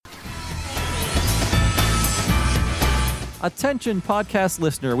Attention podcast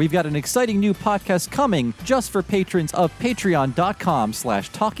listener, we've got an exciting new podcast coming just for patrons of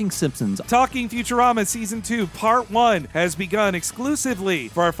patreon.com/Talking Simpsons. Talking Futurama Season 2 Part 1 has begun exclusively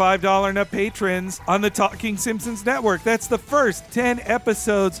for our $5 and up patrons on the Talking Simpsons Network. That's the first 10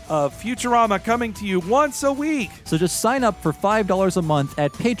 episodes of Futurama coming to you once a week. So just sign up for $5 a month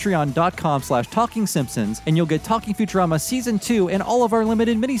at patreon.com/Talking Simpsons, and you'll get Talking Futurama Season 2 and all of our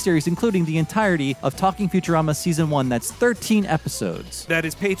limited miniseries, including the entirety of Talking Futurama Season 1. That's 13 episodes. That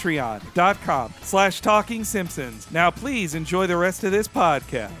is patreon.com/Talking Simpsons. Now please enjoy the rest of this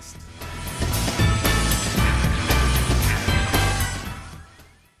podcast.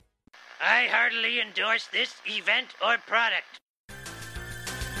 I heartily endorse this event or product.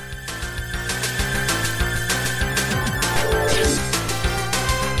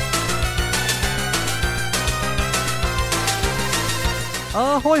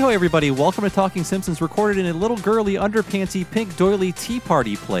 Ahoy hoy everybody, welcome to Talking Simpsons, recorded in a little girly underpantsy pink doily tea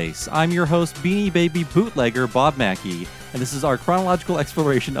party place. I'm your host, Beanie Baby bootlegger Bob Mackey, and this is our chronological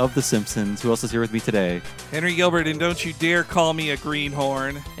exploration of The Simpsons. Who else is here with me today? Henry Gilbert, and don't you dare call me a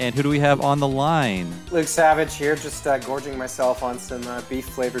greenhorn. And who do we have on the line? Luke Savage here, just gorging myself on some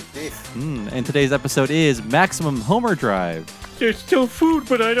beef-flavored beef. And today's episode is Maximum Homer Drive. There's still food,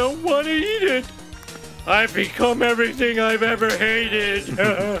 but I don't want to eat it. I've become everything I've ever hated.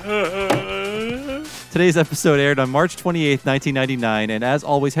 Today's episode aired on March 28th, 1999, and as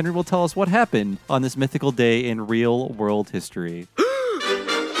always, Henry will tell us what happened on this mythical day in real-world history.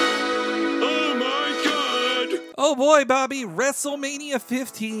 Oh boy, Bobby, WrestleMania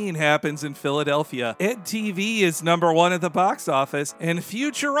 15 happens in Philadelphia. EdTV is number 1 at the box office, and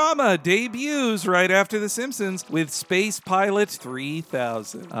Futurama debuts right after The Simpsons with Space Pilot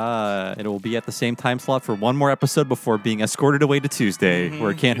 3000. It will be at the same time slot for one more episode before being escorted away to Tuesday,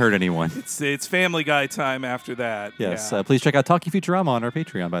 where it can't hurt anyone. It's Family Guy time after that. Yes, yeah. Please check out Talking Futurama on our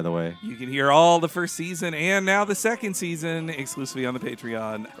Patreon, by the way. You can hear all the first season and now the second season exclusively on the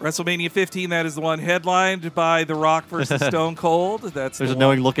Patreon. WrestleMania 15, that is the one headlined by The Rock versus Stone Cold. There's a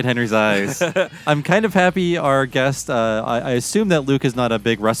knowing look at Henry's eyes. I'm kind of happy our guest, I assume that Luke is not a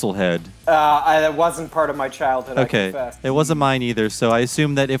big wrestlehead. That wasn't part of my childhood, okay. I confess. It wasn't mine either, so I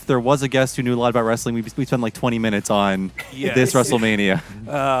assume that if there was a guest who knew a lot about wrestling, we'd spend like 20 minutes on this WrestleMania.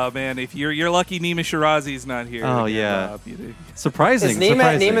 Oh, man, if you're lucky Nima Shirazi's not here. Oh, yeah. Surprising. Is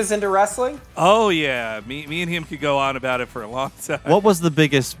Nima's into wrestling? Oh, yeah. Me and him could go on about it for a long time. What was the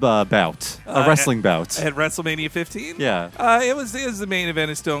biggest bout? A wrestling bout? At WrestleMania 15? Yeah. It was the main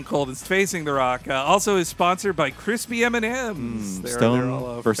event of Stone Cold. It's facing The Rock. Also is sponsored by Crispy M&Ms.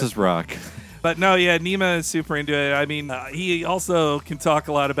 Stone versus Rock. But no, yeah, Nima is super into it. I mean, he also can talk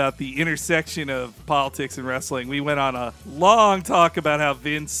a lot about the intersection of politics and wrestling. We went on a long talk about how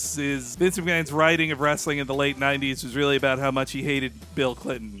Vince McMahon's writing of wrestling in the late 90s was really about how much he hated Bill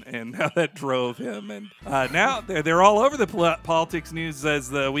Clinton and how that drove him. And now they're all over the politics news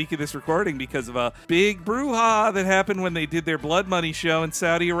as the week of this recording because of a big brouhaha that happened when they did their Blood Money show in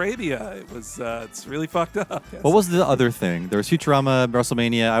Saudi Arabia. It was it's really fucked up. Yes. What was the other thing? There was Futurama,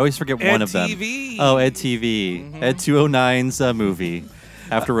 WrestleMania. I always forget one of them. EdTV. Oh, EdTV. Ed 209's movie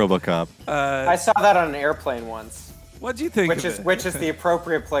after RoboCop. I saw that on an airplane once. What'd you think of it? Which is the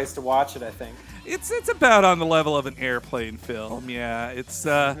appropriate place to watch it, I think. It's about on the level of an airplane film. Yeah, it's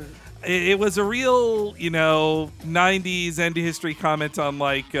it was a real, 90s end to history comment on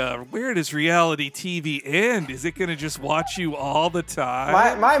where does reality TV end? Is it going to just watch you all the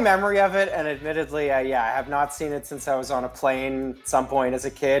time? My memory of it, and admittedly, I have not seen it since I was on a plane at some point as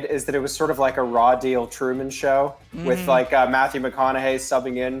a kid, is that it was sort of like a raw deal Truman Show with Matthew McConaughey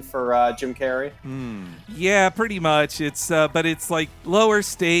subbing in for Jim Carrey. Yeah, pretty much. It's but it's like lower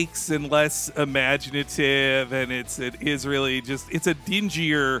stakes and less imaginative, and it is really just it's a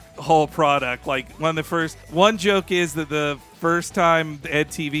dingier whole product. Like one joke is that the first time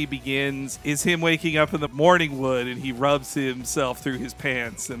EdTV begins is him waking up in the morning wood and he rubs himself through his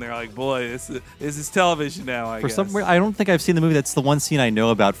pants, and they're like, "Boy, this is television now." I guess. I don't think I've seen the movie. That's the one scene I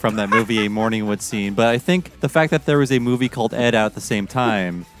know about from that movie, a Morningwood scene. But I think the fact that there was a movie called Ed out at the same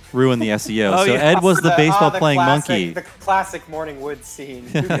time ruined the SEO. Oh, so yeah. Ed was the baseball-playing monkey. The classic Morningwood scene.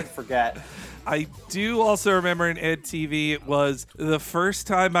 Who can forget? I do also remember in EdTV, it was the first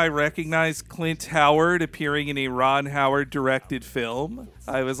time I recognized Clint Howard appearing in a Ron Howard directed film.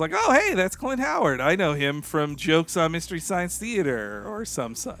 I was like, oh, hey, that's Clint Howard. I know him from Jokes on Mystery Science Theater or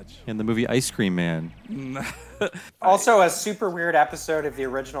some such. In the movie Ice Cream Man. Also, a super weird episode of the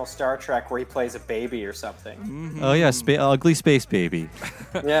original Star Trek where he plays a baby or something. Mm-hmm. Oh, yeah, Ugly Space Baby.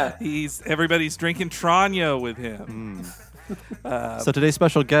 Yeah. Everybody's drinking Tranya with him. So today's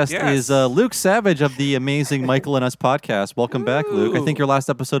special guest Yes. is Luke Savage of the amazing Michael and Us podcast. Welcome back, Luke. I think your last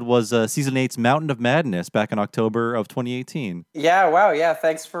episode was season 8's Mountain of Madness back in October of 2018. Yeah, wow, yeah.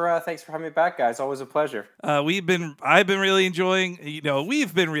 Thanks for having me back, guys. Always a pleasure. I've been really enjoying.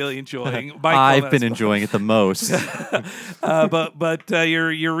 We've been really enjoying. Michael I've and been us. enjoying it the most. But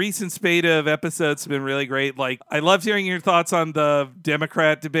your recent spate of episodes have been really great. Like, I loved hearing your thoughts on the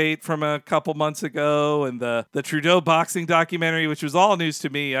Democrat debate from a couple months ago, and the Trudeau boxing documentary, which was all news to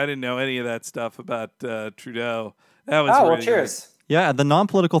me. I didn't know any of that stuff about Trudeau. That was really cheers. Yeah, the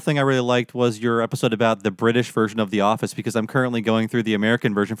non-political thing I really liked was your episode about the British version of The Office, because I'm currently going through the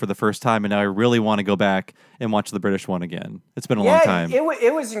American version for the first time, and now I really want to go back and watch the British one again. It's been a long time.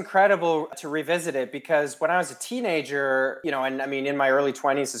 It was incredible to revisit it, because when I was a teenager, and I mean in my early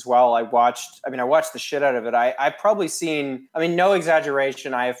 20s as well, I watched the shit out of it. I've probably seen, no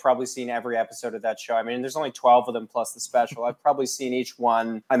exaggeration, I have probably seen every episode of that show. I mean, there's only 12 of them plus the special. I've probably seen each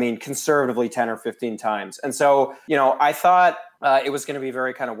one, conservatively 10 or 15 times. And so, I thought it was going to be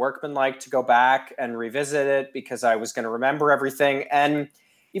very kind of workmanlike to go back and revisit it, because I was going to remember everything. And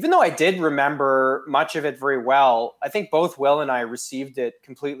even though I did remember much of it very well, I think both Will and I received it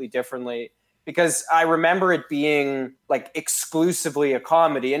completely differently, because I remember it being like exclusively a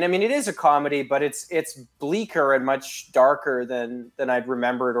comedy. And I mean, it is a comedy, but it's bleaker and much darker than I'd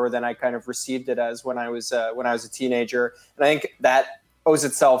remembered, or than I kind of received it as when I was a teenager. And I think that owes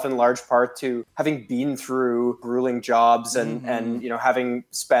itself in large part to having been through grueling jobs and having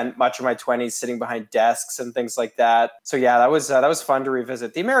spent much of my 20s sitting behind desks and things like that. So yeah, that was fun to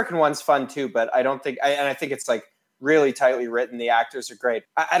revisit. The American one's fun too, but I think it's like really tightly written. The actors are great.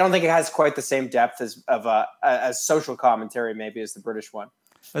 I don't think it has quite the same depth as social commentary maybe as the British one.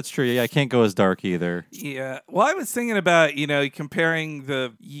 That's true. Yeah, I can't go as dark either. Yeah. Well, I was thinking about,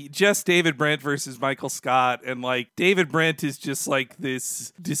 comparing just David Brent versus Michael Scott, and like David Brent is just like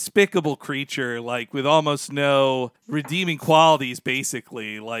this despicable creature, like with almost no redeeming qualities,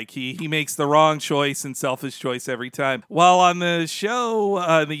 basically. Like he makes the wrong choice and selfish choice every time. While on the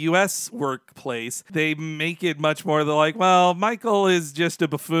show, the U.S. workplace, they make it much more like, well, Michael is just a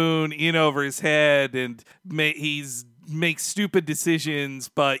buffoon in over his head, and he's makes stupid decisions,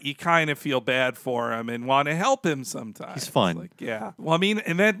 but you kind of feel bad for him and want to help him sometimes. He's fun. Like, yeah. Well, I mean,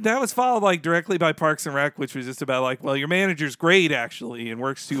 and that was followed like directly by Parks and Rec, which was just about like, well, your manager's great actually and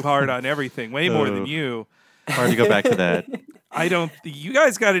works too hard on everything, way more than you. Hard to go back to that. You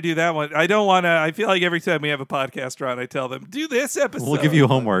guys got to do that one. I don't want to, I feel like every time we have a podcast on, I tell them, do this episode. We'll give you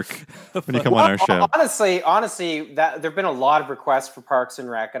homework when you come on our show. Honestly, that there've been a lot of requests for Parks and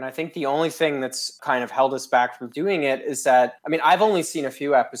Rec, and I think the only thing that's kind of held us back from doing it is that, I've only seen a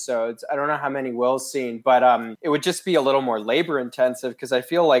few episodes. I don't know how many Will's seen, but it would just be a little more labor intensive, because I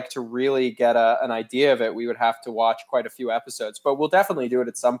feel like to really get an idea of it, we would have to watch quite a few episodes. But we'll definitely do it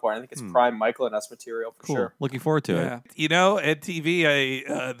at some point. I think it's prime Michael and Us material for sure. Looking forward to it. Ed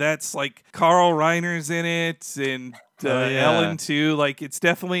TV, that's like Carl Reiner's in it, and Ellen too. Like, it's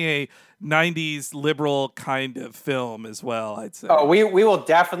definitely a 90s liberal kind of film as well, I'd say. Oh, we will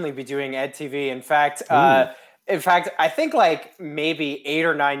definitely be doing Ed TV. In fact, I think like maybe 8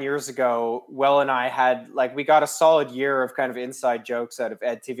 or 9 years ago, Will and I had we got a solid year of kind of inside jokes out of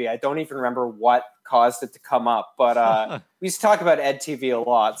Ed TV. I don't even remember what caused it to come up, but we used to talk about Ed TV a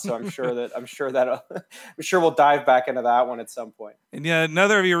lot. So I'm sure we'll dive back into that one at some point. And yeah,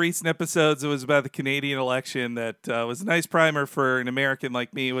 another of your recent episodes, it was about the Canadian election that was a nice primer for an American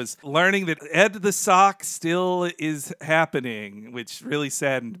like me, was learning that Ed the Sock still is happening, which really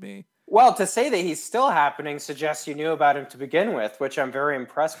saddened me. Well, to say that he's still happening suggests you knew about him to begin with, which I'm very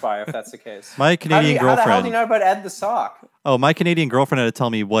impressed by, if that's the case. My Canadian girlfriend. How the hell do you know about Ed the Sock? Oh, my Canadian girlfriend had to tell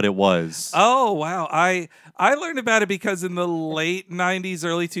me what it was. Oh, wow. I learned about it because in the late 90s,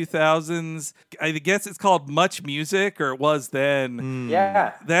 early 2000s, I guess it's called Much Music, or it was then.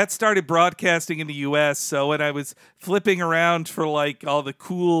 Yeah. That started broadcasting in the U.S., so when I was flipping around for like all the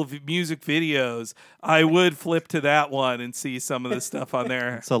cool music videos, I would flip to that one and see some of the stuff on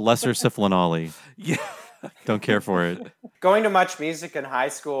there. It's a lesser Syphilin. Yeah. Don't care for it. Going to Much Music in high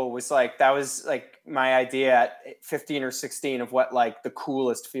school was my idea at 15 or 16 of what like the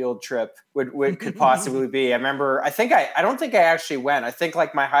coolest field trip could possibly be. I remember, I don't think I actually went. I think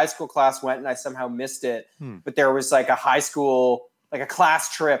like my high school class went and I somehow missed it. But there was like a high school, like a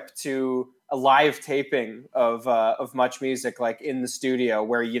class trip to a live taping of Much Music, like in the studio,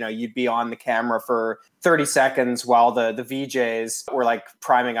 where you'd be on the camera for 30 seconds while the VJs were like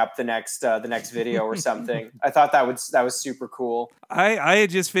priming up the next video or something. I thought that was super cool. I had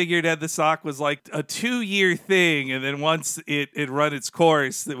just figured Ed the Sock was like a 2-year thing, and then once it run its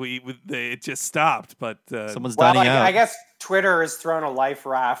course, that it just stopped. But someone's dining out. I guess Twitter has thrown a life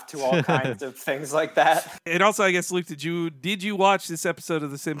raft to all kinds of things like that. And also, I guess, Luke, did you watch this episode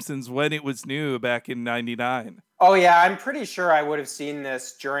of The Simpsons when it was new back in '99? Oh, yeah, I'm pretty sure I would have seen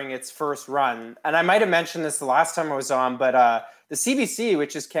this during its first run. And I might have mentioned this the last time I was on, but the CBC,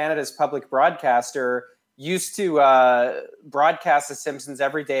 which is Canada's public broadcaster, used to broadcast The Simpsons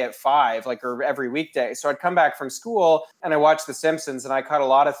every day at 5, or every weekday. So I'd come back from school and I watched The Simpsons, and I caught a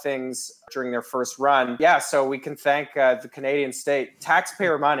lot of things during their first run. Yeah, so we can thank the Canadian state.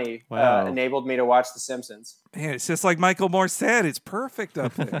 Taxpayer money enabled me to watch The Simpsons. Man, it's just like Michael Moore said. It's perfect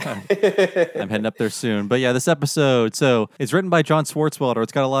up there. I'm heading up there soon. But yeah, this episode, so it's written by John Swartzwelder.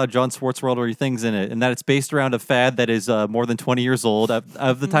 It's got a lot of John Swartzwelder things in it, and that it's based around a fad that is more than 20 years old.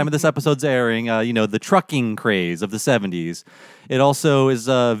 Of the time of this episode's airing, the trucking craze of the 70s. It also is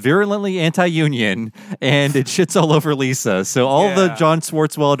virulently anti-union, and it shits all over Lisa. So all the John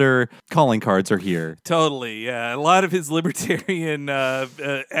Swartzwelder calling cards are here. Totally, yeah. A lot of his libertarian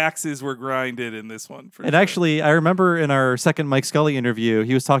axes were grinded in this one. And actually, I remember in our second Mike Scully interview,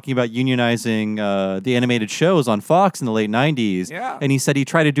 he was talking about unionizing the animated shows on Fox in the late 90s. Yeah. And he said he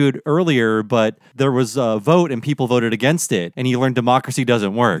tried to do it earlier, but there was a vote and people voted against it. And he learned democracy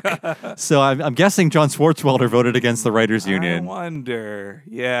doesn't work. So I'm guessing John Swartzwelder voted against the Writers Union. I wonder.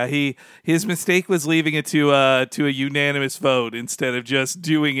 Yeah, his mistake was leaving it to a unanimous vote instead of just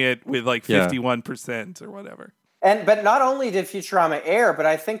doing it with 51% or whatever. But not only did Futurama air, but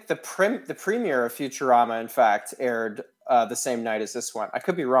I think the premiere of Futurama, in fact, aired the same night as this one. I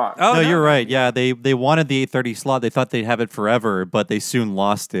could be wrong. Oh, no, you're right. Yeah, they wanted the 8:30 slot. They thought they'd have it forever, but they soon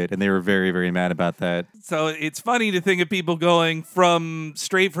lost it, and they were very, very mad about that. So it's funny to think of people going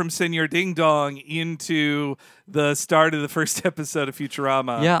straight from Senor Ding Dong into the start of the first episode of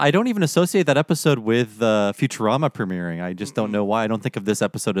Futurama. Yeah, I don't even associate that episode with Futurama premiering. I just don't know why. I don't think of this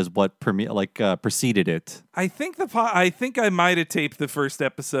episode as what preceded it. I think I might have taped the first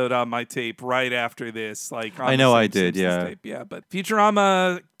episode on my tape right after this. I know I did, yeah. Tape. Yeah, but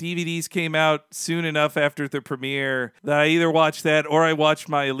Futurama DVDs came out soon enough after the premiere that I either watched that or I watched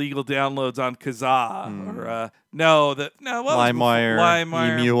my illegal downloads on Kazaa or LimeWire,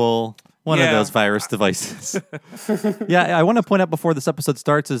 eMule. One of those virus devices. Yeah, I want to point out before this episode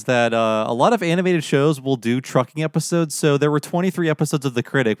starts is that a lot of animated shows will do trucking episodes. So there were 23 episodes of The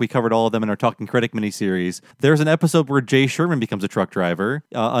Critic. We covered all of them in our Talking Critic miniseries. There's an episode where Jay Sherman becomes a truck driver,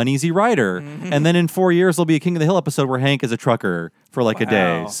 Uneasy Rider. And then in 4 years, there'll be a King of the Hill episode where Hank is a trucker for a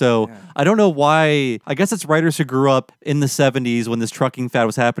day. So I don't know why. I guess it's writers who grew up in the 70s when this trucking fad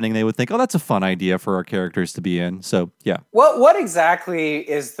was happening. They would think, oh, that's a fun idea for our characters to be in. So, yeah. What exactly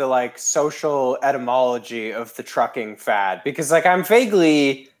is the social etymology of the trucking fad? Because I'm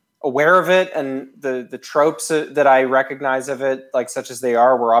vaguely aware of it, and the tropes that I recognize of it, such as they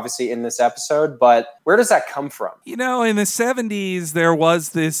are, were obviously in this episode, but where does that come from? In the 70s, there was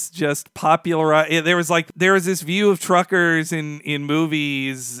this just popular, there was this view of truckers in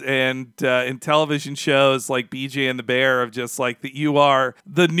movies and in television shows like BJ and the Bear of just that you are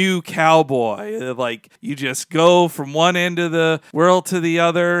the new cowboy. You just go from one end of the world to the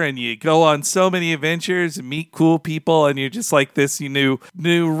other and you go on so many adventures and meet cool people, and you're just this new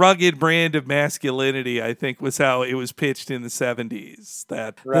rugged brand of masculinity, I think, was how it was pitched in the 70s.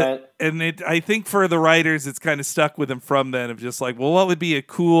 I think for the writers, it's kind of stuck with them from then of just what would be a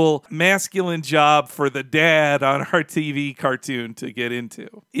cool masculine job for the dad on our TV cartoon to get into?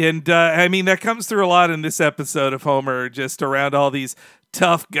 And that comes through a lot in this episode of Homer, just around all these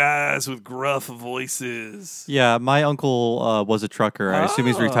tough guys with gruff voices. Yeah, my uncle was a trucker. I assume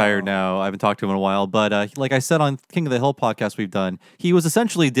he's retired now. I haven't talked to him in a while. But like I said on King of the Hill podcast we've done, he was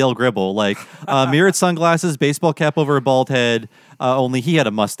essentially Dale Gribble. Mirrored sunglasses, baseball cap over a bald head, only he had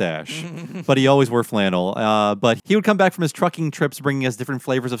a mustache. But he always wore flannel. But he would come back from his trucking trips bringing us different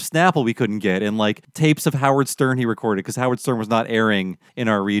flavors of Snapple we couldn't get, and tapes of Howard Stern he recorded, because Howard Stern was not airing in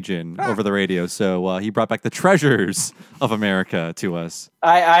our region over the radio. So he brought back the treasures of America to us.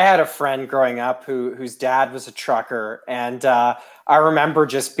 I had a friend growing up whose dad was a trucker, and I remember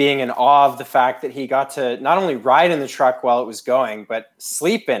just being in awe of the fact that he got to not only ride in the truck while it was going, but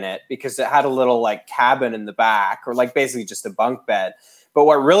sleep in it, because it had a little cabin in the back, or basically just a bunk bed. But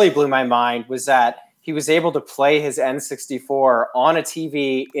what really blew my mind was that he was able to play his N64 on a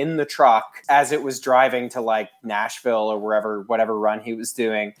TV in the truck as it was driving to Nashville or whatever run he was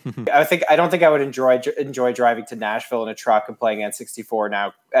doing. I don't think I would enjoy driving to Nashville in a truck and playing N64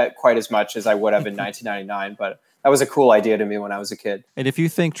 now quite as much as I would have in 1999. But That was a cool idea to me when I was a kid. And if you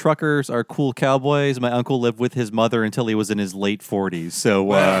think truckers are cool cowboys, my uncle lived with his mother until he was in his late 40s.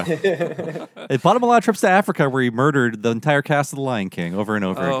 So it bought him a lot of trips to Africa where he murdered the entire cast of The Lion King over and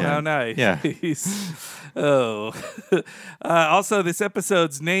over again. Oh, how nice. Yeah. Oh. Also, this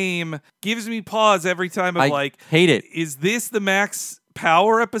episode's name gives me pause every time of I hate it. Is this the Max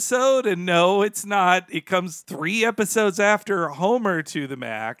Power episode? And no, it's not. It comes 3 episodes after Homer to the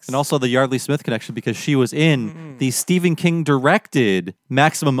Max. And also the Yardley Smith connection because she was in the Stephen King directed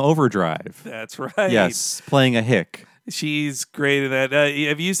Maximum Overdrive. That's right. Yes, playing a hick. She's great at that.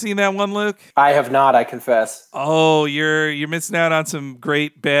 Have you seen that one, Luke? I have not, I confess. Oh, you're missing out on some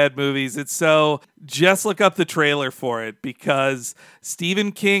great bad movies. It's so just look up the trailer for it because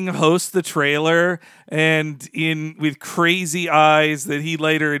Stephen King hosts the trailer and with crazy eyes that he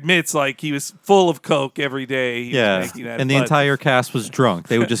later admits like he was full of coke every day. He was making that, and the entire cast was drunk.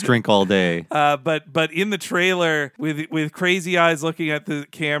 They would just drink all day. But in the trailer with crazy eyes looking at the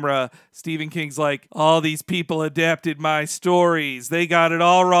camera, Stephen King's like, all these people adapted my stories. They got it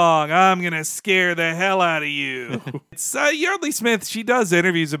all wrong. I'm going to scare the hell out of you. It's Yardley Smith. She does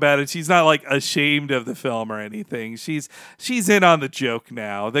interviews about it. She's not like ashamed of the film or anything. She's in on the joke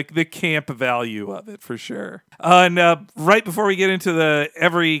now, the camp value of it for sure. And right before we get into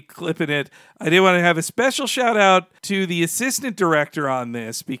every clip in it, I did want to have a special shout out to the assistant director on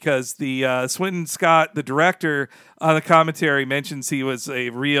this because the Swinton Scott, the director on the commentary, mentions he was a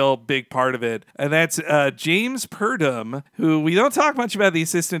real big part of it. And that's James Purdom, who we don't talk much about the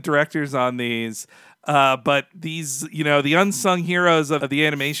assistant directors on these. But these, the unsung heroes of the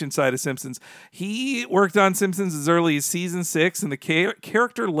animation side of Simpsons, he worked on Simpsons as early as season 6 in the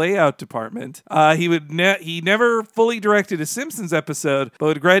character layout department. He never fully directed a Simpsons episode, but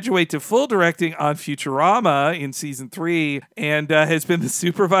would graduate to full directing on Futurama in season 3, and has been the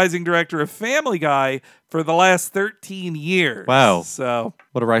supervising director of Family Guy for the last 13 years. Wow. So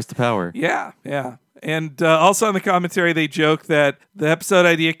what a rise to power. Yeah. And also in the commentary, they joke that the episode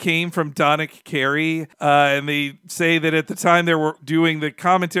idea came from Dominic Carey, and they say that at the time they were doing the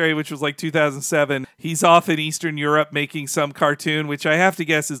commentary, which was like 2007, he's off in Eastern Europe making some cartoon, which I have to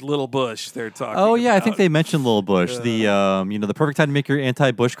guess is Little Bush they're talking about. Oh, yeah, I think they mentioned Little Bush. The perfect time to make your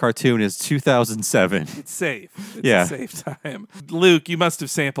anti-Bush cartoon is 2007. It's safe. It's Yeah. a safe time. Luke, you must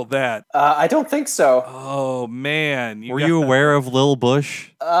have sampled that. I don't think so. Oh, man. Were you aware of Lil Bush?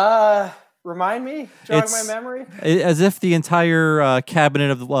 Remind me? Jog my memory? As if the entire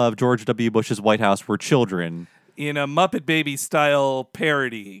cabinet of George W. Bush's White House were children. In a Muppet Baby style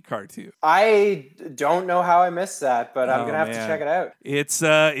parody cartoon. I don't know how I missed that, but I'm going to have to check it out. It's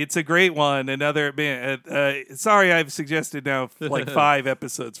a great one. Another sorry, I've suggested now like 5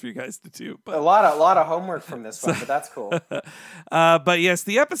 episodes for you guys to do. But a lot of homework from this one, but that's cool. But yes,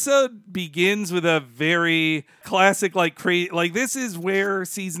 the episode begins with a very classic like this is where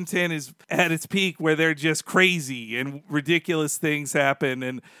season 10 is at its peak, where they're just crazy and ridiculous things happen,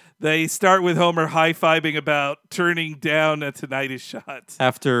 and they start with Homer high-fiving about turning down a tinnitus shot.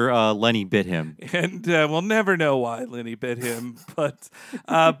 After Lenny bit him. And we'll never know why Lenny bit him.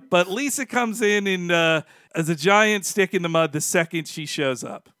 But Lisa comes in as a giant stick in the mud the second she shows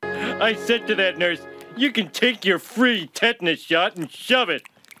up. I said to that nurse, you can take your free tetanus shot and shove it.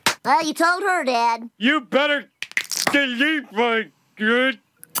 Well, you told her, Dad. You better delete my good.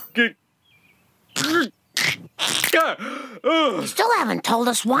 You still haven't told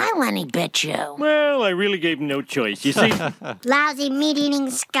us why Lenny bit you. Well, I really gave him no choice, you see. Lousy meat-eating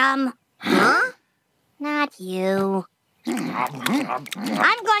scum. Huh? Not you. I'm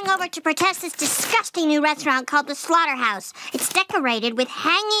going over to protest this disgusting new restaurant called the Slaughterhouse. It's decorated with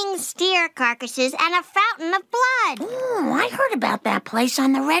hanging steer carcasses and a fountain of blood. I heard about that place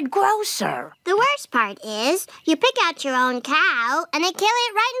on the Red Grocer. The worst part is, you pick out your own cow, and they kill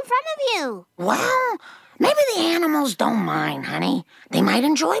it right in front of you. Well, maybe the animals don't mind, honey. They might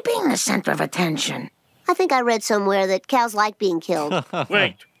enjoy being the center of attention. I think I read somewhere that cows like being killed.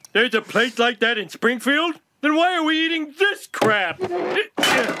 Wait, there's a place like that in Springfield? Then why are we eating this crap?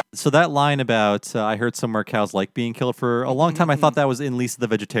 So that line about I heard somewhere cows like being killed, for a long time I thought that was in Lisa the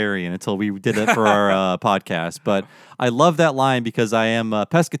Vegetarian until we did it for our podcast. But I love that line because I am a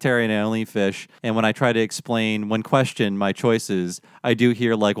pescatarian and I only eat fish. And when I try to explain, when questioned, my choices, I do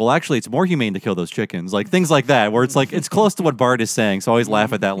hear like, well, actually, it's more humane to kill those chickens. Like things like that, where it's like, it's close to what Bart is saying. So I always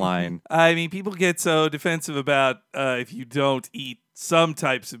laugh at that line. I mean, people get so defensive about if you don't eat some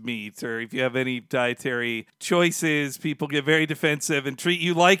types of meat, or if you have any dietary choices, people get very defensive and treat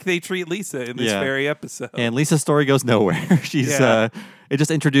you like they treat Lisa in this very episode. And Lisa's story goes nowhere. She's it just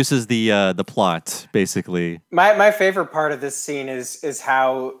introduces the plot, basically. My favorite part of this scene is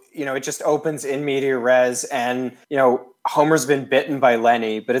how it just opens in media res, and Homer's been bitten by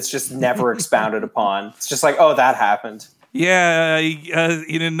Lenny, but it's just never expounded upon. It's just like, oh, that happened. Yeah,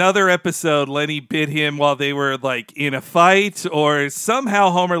 in another episode, Lenny bit him while they were like in a fight, or somehow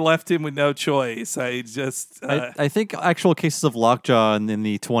Homer left him with no choice. I think actual cases of lockjaw in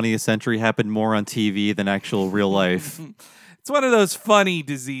the 20th century happened more on TV than actual real life. It's one of those funny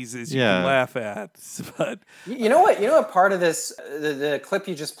diseases you can laugh at. But you know what part of this, the clip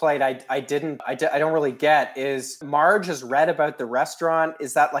you just played, I don't really get is Marge has read about the restaurant.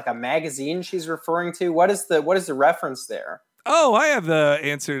 Is that like a magazine she's referring to? What is the reference there? Oh, I have the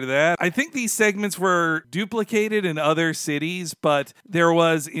answer to that. I think these segments were duplicated in other cities, but there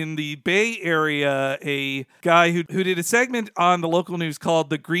was in the Bay Area a guy who did a segment on the local news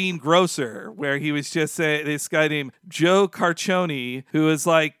called The Green Grocer, where he was just this guy named Joe Carcioni, who was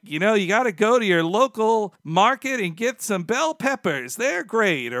like, you got to go to your local market and get some bell peppers. They're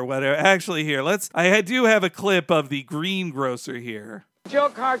great, or whatever. Actually, here, I do have a clip of The Green Grocer here. Joe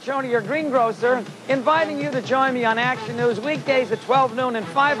Carcioni, your greengrocer, inviting you to join me on Action News weekdays at 12 noon and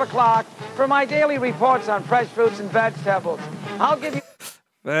 5 o'clock for my daily reports on fresh fruits and vegetables. I'll give you...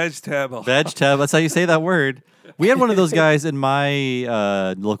 Vegetable. That's how you say that word. We had one of those guys in my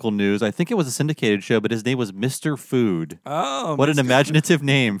local news. I think it was a syndicated show, but his name was Mr. Food. Oh, what an imaginative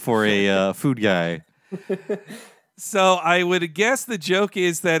name for a food guy. So I would guess the joke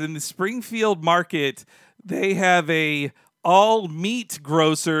is that in the Springfield market, they have a all-meat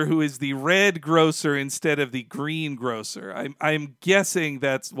grocer who is the red grocer instead of the green grocer. I'm guessing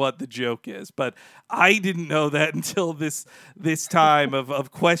that's what the joke is, but I didn't know that until this time of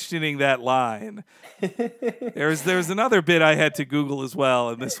questioning that line. There's another bit I had to Google as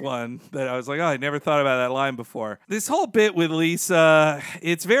well in this one that I was like, oh, I never thought about that line before. This whole bit with Lisa,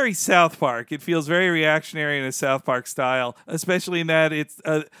 it's very South Park. It feels very reactionary in a South Park style, especially in that it's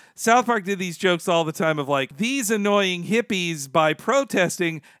South Park did these jokes all the time of like, these annoying hippies by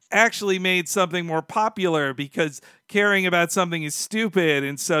protesting actually made something more popular because caring about something is stupid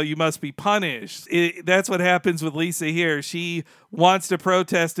and so you must be punished. That's what happens with Lisa here. She wants to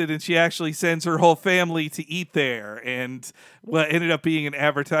protest it and she actually sends her whole family to eat there, and what ended up being an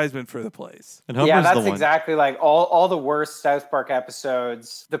advertisement for the place. And Homer's yeah, that's the one. exactly like all the worst South Park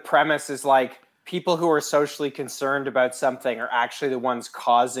episodes. The premise is like people who are socially concerned about something are actually the ones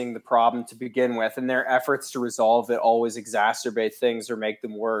causing the problem to begin with, and their efforts to resolve it always exacerbate things or make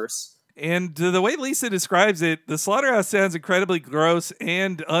them worse. And the way Lisa describes it, the slaughterhouse sounds incredibly gross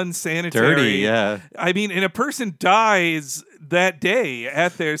and unsanitary. Dirty, yeah. I mean, and a person dies that day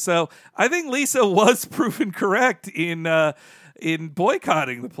at there. So I think Lisa was proven correct in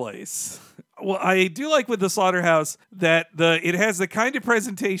boycotting the place. Well, I do like with the slaughterhouse that it has the kind of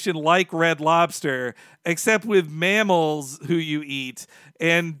presentation like Red Lobster, except with mammals who you eat.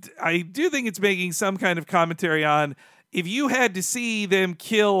 And I do think it's making some kind of commentary on if you had to see them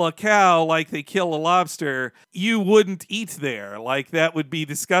kill a cow like they kill a lobster, you wouldn't eat there. Like, that would be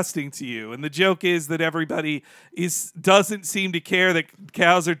disgusting to you. And the joke is that everybody doesn't seem to care that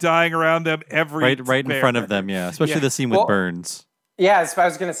cows are dying around them right in front of them, yeah. Especially the scene with Burns. Yeah, I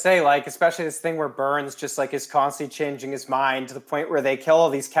was going to say, like, especially this thing where Burns just, like, is constantly changing his mind to the point where they kill all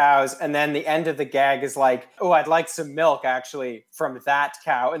these cows, and then the end of the gag is like, oh, I'd like some milk, actually, from that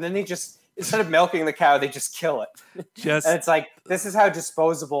cow. And then they just, instead of milking the cow, they just kill it. And it's like, this is how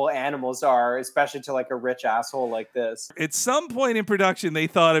disposable animals are, especially to, like, a rich asshole like this. At some point in production, they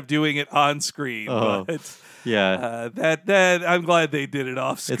thought of doing it on screen, but... Yeah, that I'm glad they did it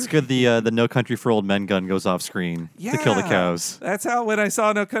off screen. It's good the No Country for Old Men gun goes off screen to kill the cows. That's how when I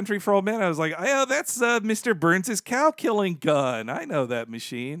saw No Country for Old Men, I was like, oh, that's Mr. Burns' cow killing gun. I know that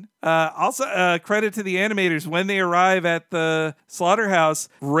machine. Also, credit to the animators. When they arrive at the slaughterhouse,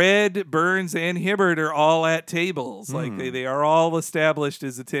 Red, Burns, and Hibbert are all at tables. Like they are all established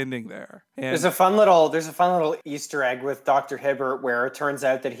as attending there. And there's a fun little Easter egg with Dr. Hibbert where it turns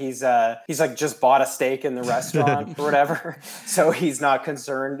out that he's like just bought a steak in the restaurant or whatever, so he's not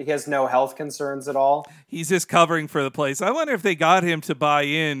concerned. He has no health concerns at all. He's just covering for the place. I wonder if they got him to buy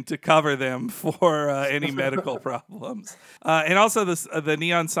in to cover them for any medical problems. And also the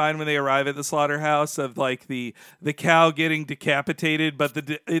neon sign when they arrive at the slaughterhouse of like the cow getting decapitated, but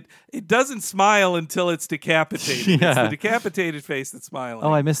it doesn't smile until it's decapitated. Yeah. It's the decapitated face that's smiling.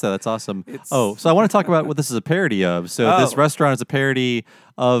 Oh, I missed that. That's awesome. So I want to talk about what this is a parody of. So this restaurant is a parody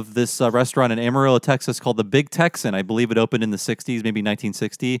of this restaurant in Amarillo, Texas called the Big Texan. I believe it opened in the 60s, maybe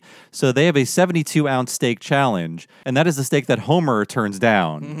 1960. So they have a 72-ounce steak challenge, and that is the steak that Homer turns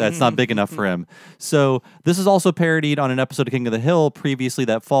down. That's not big enough for him. So this is also parodied on an episode of King of the Hill previously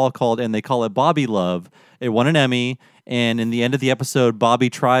that fall called And They Call It Bobby Love. It won an Emmy, and in the end of the episode, Bobby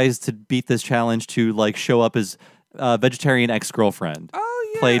tries to beat this challenge to like show up his vegetarian ex-girlfriend.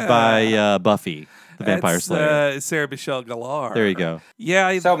 Oh, yeah. Played by Buffy. The Vampire That's, Slayer. Sarah Michelle Gellar. There you go.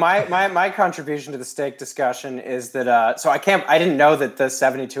 Yeah. So my contribution to the steak discussion is that I didn't know that the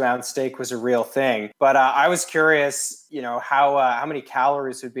 72-ounce steak was a real thing, but I was curious, how many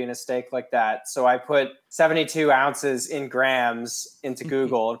calories would be in a steak like that. So I put 72 ounces in grams into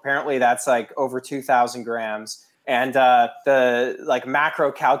Google. Apparently that's like over 2,000 grams. And the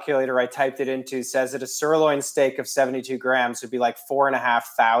macro calculator I typed it into says that a sirloin steak of 72 grams would be like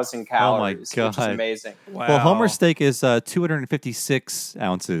 4,500 calories, God. which is amazing. Wow. Well, Homer's steak is 256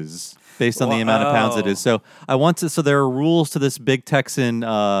 ounces based on the amount of pounds it is. So so there are rules to this Big Texan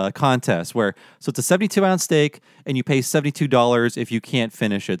contest so it's a 72-ounce steak and you pay $72 if you can't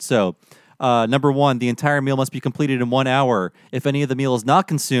finish it. So number one, the entire meal must be completed in 1 hour. If any of the meal is not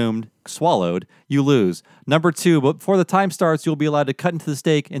swallowed, you lose. Number two, before the time starts, you'll be allowed to cut into the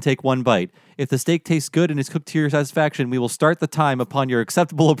steak and take one bite. If the steak tastes good and is cooked to your satisfaction, we will start the time upon your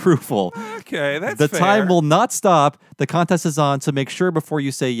acceptable approval. Okay, that's The fair. time will not stop. The contest is on, so make sure before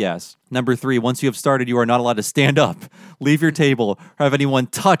you say yes. Number three, once you have started, you are not allowed to stand up, leave your table, or have anyone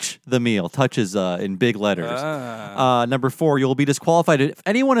touch the meal. Touch is in big letters. Number four, you will be disqualified if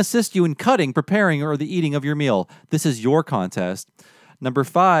anyone assists you in cutting, preparing, or the eating of your meal. This is your contest. Number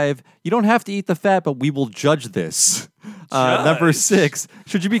five, you don't have to eat the fat, but we will judge this. Number six,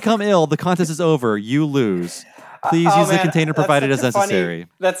 should you become ill, the contest is over. You lose. Please use the container provided as necessary.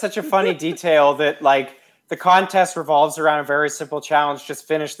 That's such a funny detail that the contest revolves around a very simple challenge: just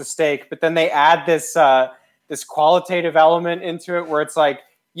finish the steak. But then they add this this qualitative element into it, where it's like,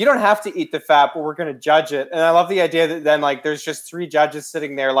 you don't have to eat the fat, but we're going to judge it. And I love the idea that then there's just three judges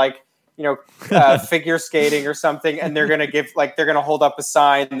sitting there, figure skating or something, and they're going to hold up a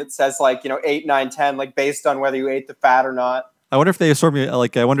sign that says 8, 9, 10, based on whether you ate the fat or not. I wonder if they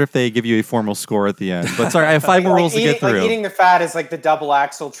I wonder if they give you a formal score at the end. But sorry, I have five more rules to get through. Eating the fat is the double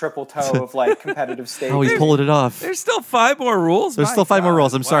axle, triple toe of competitive steak. Oh, he pulled it off. There's still 5 more rules. There's still 5 more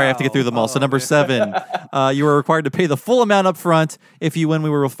rules. I'm sorry, I have to get through them all. So number 7, you are required to pay the full amount up front. If you win, we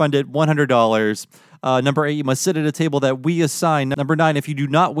will refund it $100. Number 8, you must sit at a table that we assign. Number 9, if you do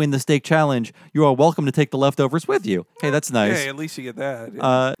not win the steak challenge, you are welcome to take the leftovers with you. Hey, that's nice. Hey, at least you get that.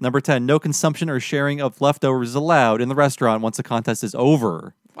 Yeah. Number 10, no consumption or sharing of leftovers is allowed in the restaurant once the contest is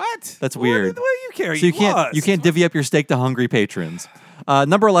over. What? That's weird. What do you care? So you can't divvy up your steak to hungry patrons.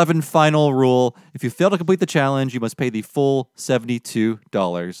 Number 11, final rule. If you fail to complete the challenge, you must pay the full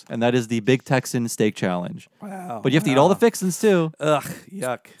 $72. And that is the Big Texan Steak Challenge. Wow. But you have to eat all the fixins, too. Ugh,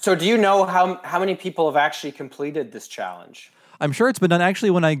 yuck. So do you know how many people have actually completed this challenge? I'm sure it's been done. Actually,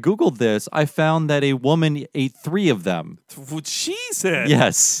 when I Googled this, I found that a woman ate 3 of them. Jesus.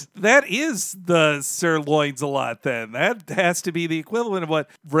 Yes. That is the sirloins a lot, then. That has to be the equivalent of what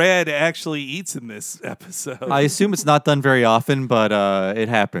Red actually eats in this episode. I assume it's not done very often, but it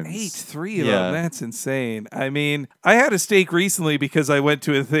happens. Ate 3 of them. That's insane. I mean, I had a steak recently because I went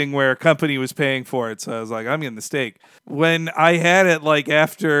to a thing where a company was paying for it. So I was like, I'm getting the steak. When I had it,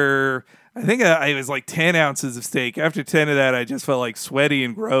 after... I think it was 10 ounces of steak. After 10 of that, I just felt sweaty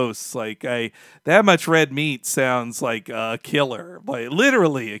and gross. That much red meat sounds like a killer,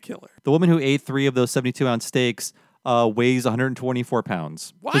 literally a killer. The woman who ate 3 of those 72-ounce steaks weighs 124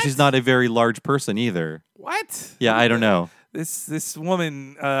 pounds. What? So she's not a very large person either. What? Yeah, I don't know. This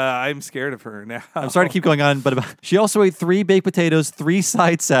woman, I'm scared of her now. I'm sorry to keep going on, but she also ate 3 baked potatoes, 3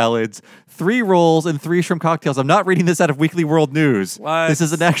 side salads, 3 rolls, and 3 shrimp cocktails. I'm not reading this out of Weekly World News. What? This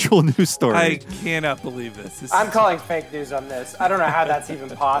is an actual news story. I cannot believe this. I'm calling fake news on this. I don't know how that's even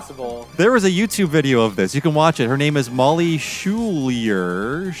possible. There was a YouTube video of this. You can watch it. Her name is Molly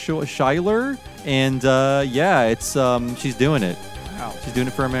Schuyler, and it's she's doing it. Wow. She's doing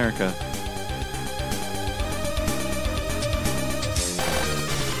it for America.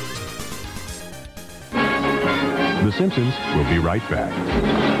 The Simpsons will be right back.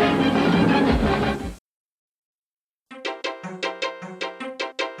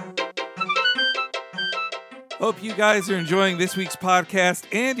 Hope you guys are enjoying this week's podcast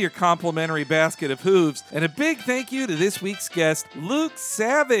and your complimentary basket of hooves. And a big thank you to this week's guest, Luke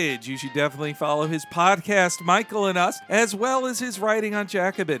Savage. You should definitely follow his podcast, Michael and Us, as well as his writing on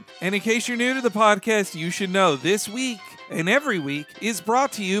Jacobin. And in case you're new to the podcast, you should know this week, and every week is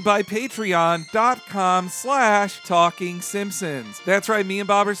brought to you by patreon.com/Talking Simpsons. That's right, me and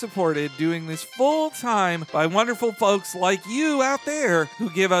Bob are supported doing this full time by wonderful folks like you out there who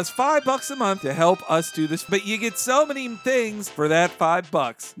give us $5 a month to help us do this. But you get so many things for that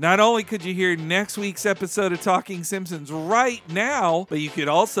 $5. Not only could you hear next week's episode of Talking Simpsons right now, but you could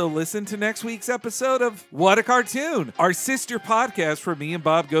also listen to next week's episode of What a Cartoon, our sister podcast where me and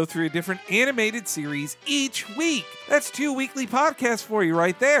Bob go through a different animated series each week. That's 2 weekly podcasts for you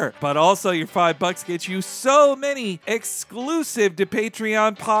right there. But also your $5 gets you so many exclusive to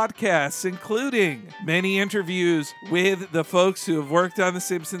Patreon podcasts, including many interviews with the folks who have worked on The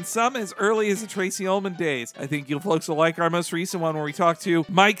Simpsons, some as early as the Tracy Ullman days. I think you folks will like our most recent one where we talked to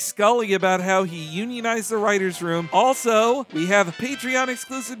Mike Scully about how he unionized the writer's room. Also, we have a Patreon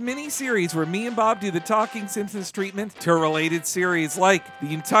exclusive mini-series where me and Bob do the Talking Simpsons treatment to related series like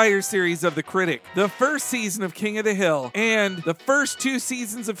the entire series of The Critic, the first season of King of the Hill, and the first 2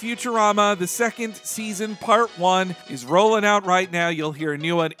 seasons of Futurama. The second season, part 1, is rolling out right now. You'll hear a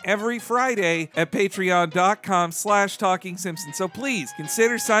new one every Friday at patreon.com/Talking Simpsons. So please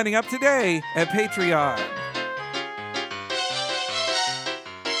consider signing up today at Patreon.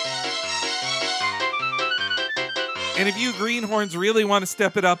 And if you greenhorns really want to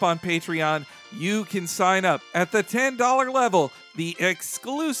step it up on Patreon, you can sign up at the $10 level. The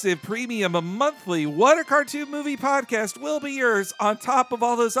exclusive premium monthly What a Cartoon Movie podcast will be yours on top of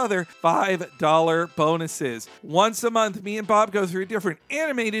all those other $5 bonuses. Once a month, me and Bob go through a different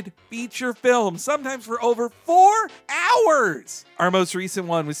animated feature film, sometimes for over 4 hours. Our most recent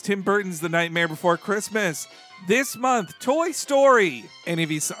one was Tim Burton's The Nightmare Before Christmas. This month, Toy Story. And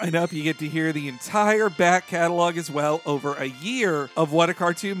if you sign up, you get to hear the entire back catalog as well, over a year of What a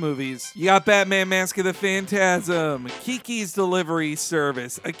Cartoon movies. You got Batman Mask of the Phantasm, Kiki's Delivery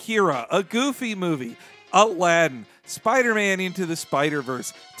Service, Akira, a Goofy movie, Aladdin, Spider-Man Into the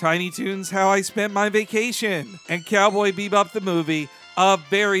Spider-Verse, Tiny Toons How I Spent My Vacation, and Cowboy Bebop the movie. A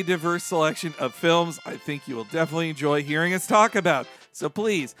very diverse selection of films I think you will definitely enjoy hearing us talk about. So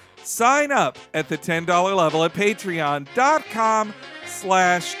please sign up at the $10 level at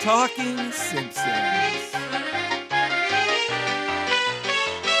patreon.com/Talking Simpsons.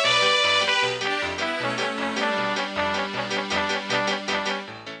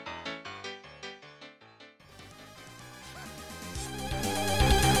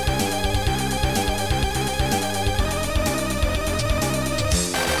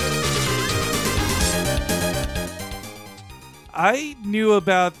 I knew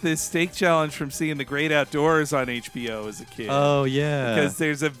about this steak challenge from seeing The Great Outdoors on HBO as a kid. Oh, yeah. Because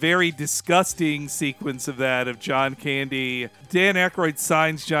there's a very disgusting sequence of that, of John Candy. Dan Aykroyd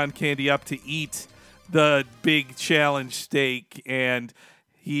signs John Candy up to eat the big challenge steak, and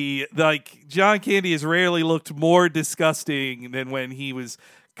John Candy has rarely looked more disgusting than when he was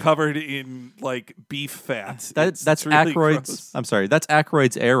covered in beef fat. That's really Aykroyd's. gross. I'm sorry. That's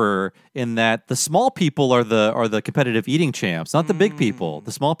Aykroyd's error in that the small people are the competitive eating champs, not the big people.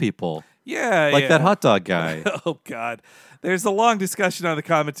 The small people. Yeah, that hot dog guy. Oh God. There's a long discussion on the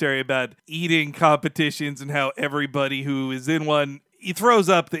commentary about eating competitions and how everybody who is in one, he throws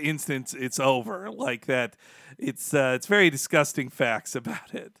up the instant it's over, like that. It's very disgusting facts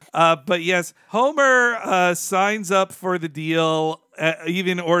about it. But yes, Homer signs up for the deal.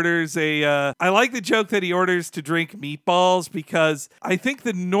 Even orders I like the joke that he orders to drink meatballs, because I think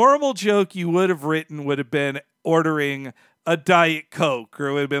the normal joke you would have written would have been ordering a Diet Coke, or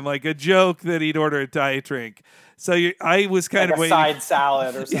it would have been like a joke that he'd order a diet drink. So I was kind of waiting. Side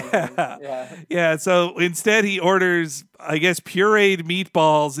salad or something. Yeah. So instead, he orders, I guess, pureed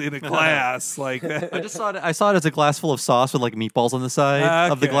meatballs in a glass like that. I saw it as a glass full of sauce with meatballs on the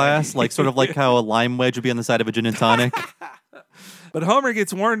side of the glass, sort of like how a lime wedge would be on the side of a gin and tonic. But Homer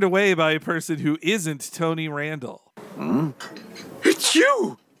gets warned away by a person who isn't Tony Randall. It's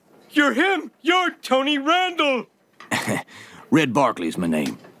you! You're him! You're Tony Randall! Red Barkley's my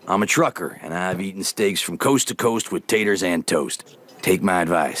name. I'm a trucker, and I've eaten steaks from coast to coast with taters and toast. Take my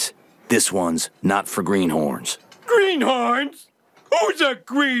advice. This one's not for greenhorns. Greenhorns? Who's a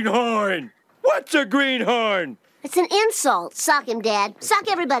greenhorn? What's a greenhorn? It's an insult. Sock him, Dad. Sock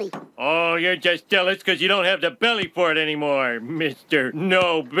everybody. Oh, you're just jealous because you don't have the belly for it anymore, Mr.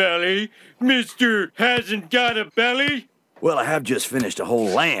 No Belly. Mr. Hasn't got a belly. Well, I have just finished a whole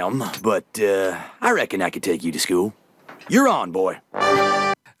lamb, but I reckon I could take you to school. You're on, boy.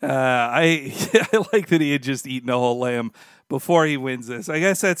 I like that he had just eaten a whole lamb before he wins this. I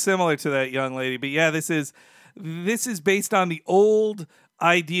guess that's similar to that young lady. But yeah, this is based on the old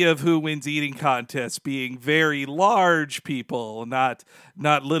idea of who wins eating contests being very large people, not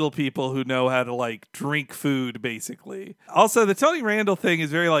little people who know how to like drink food, basically. Also, the Tony Randall thing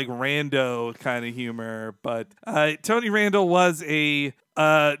is very like rando kind of humor, but Tony Randall was a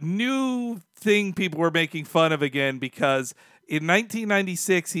new thing people were making fun of again because in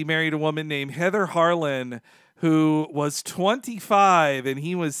 1996 he married a woman named Heather Harlan, who was 25 and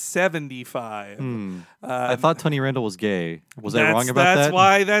he was 75. I thought Tony Randall was gay. Was I wrong about that? That's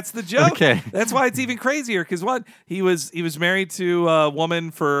why that's the joke. Okay. That's why it's even crazier because he was married to a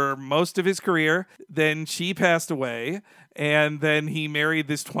woman for most of his career. Then she passed away. And then he married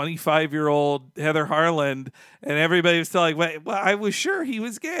this 25-year-old Heather Harlan, and everybody was still like, well, I was sure he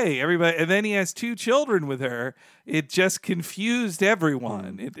was gay. Everybody, and then he has 2 children with her. It just confused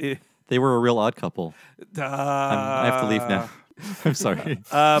everyone. They were a real odd couple. I have to leave now. I'm sorry.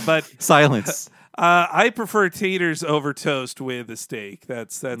 But silence. I prefer taters over toast with a steak.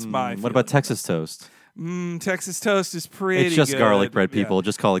 That's my. What about Texas toast? Texas toast is pretty. It's just good. garlic bread, people.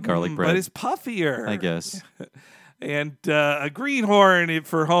 Just call it garlic bread. But it's puffier, I guess. And a greenhorn,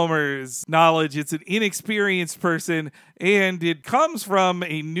 for Homer's knowledge, it's an inexperienced person, and it comes from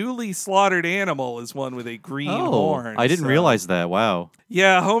a newly slaughtered animal as one with a green horn. I didn't realize that. Wow.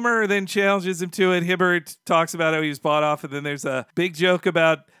 Yeah, Homer then challenges him to it. Hibbert talks about how he was bought off, and then there's a big joke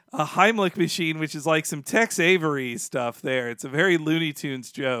about a Heimlich machine, which is like some Tex Avery stuff there. It's a very Looney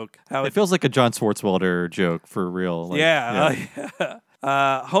Tunes joke. How it feels like a John Swartzwelder joke for real. Like, yeah.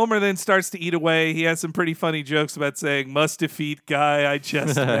 Homer then starts to eat away. He has some pretty funny jokes about saying, must defeat guy I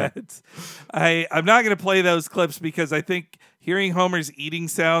just met. I'm not going to play those clips because I think hearing Homer's eating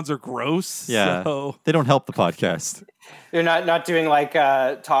sounds are gross. Yeah, so. They don't help the podcast. You're not doing like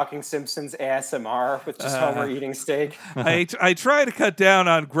Talking Simpsons ASMR with just Homer eating steak. I try to cut down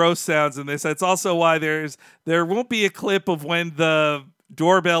on gross sounds in this. That's also why there won't be a clip of when the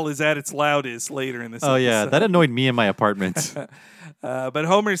doorbell is at its loudest later in this episode. Yeah, that annoyed me in my apartment. But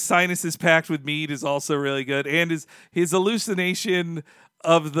Homer's sinuses packed with meat is also really good. And his hallucination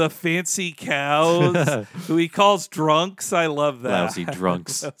of the fancy cows who he calls drunks. I love that. Lousy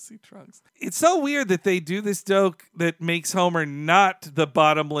drunks. Lousy drunks. It's so weird that they do this joke that makes Homer not the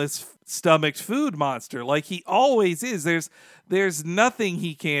bottomless stomached food monster like he always is. There's nothing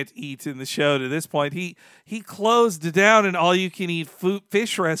he can't eat in the show to this point. He closed down an all-you-can-eat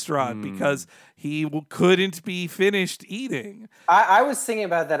fish restaurant because he couldn't be finished eating. I was thinking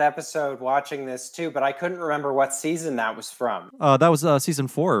about that episode watching this too, but I couldn't remember what season that was from. That was season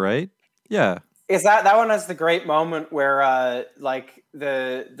 4, right? Yeah. Is that one has the great moment where like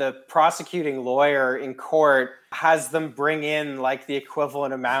the prosecuting lawyer in court has them bring in like the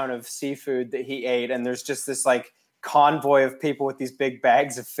equivalent amount of seafood that he ate, and there's just this like convoy of people with these big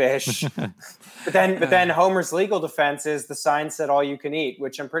bags of fish. but then Homer's legal defense is the sign said all you can eat,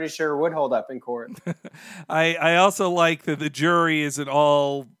 which I'm pretty sure would hold up in court. I also like that the jury is an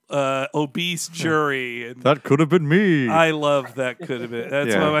all obese jury. And that could have been me. I love that could have been.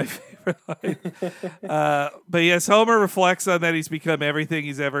 That's one of my favorite lines. But yes, Homer reflects on that. He's become everything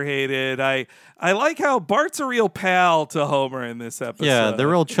he's ever hated. I like how Bart's a real pal to Homer in this episode. Yeah, they're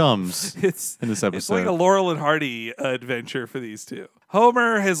real chums in this episode. It's like a Laurel and Hardy adventure for these two.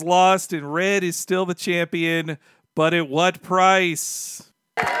 Homer has lost and Red is still the champion, but at what price?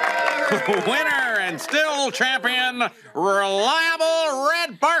 Winner and still champion, reliable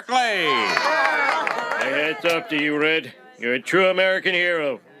Red Barkley. Hey, hats off to you, Red. You're a true American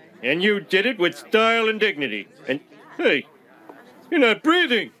hero. And you did it with style and dignity. And, hey, you're not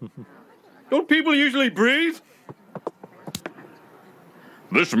breathing. Don't people usually breathe?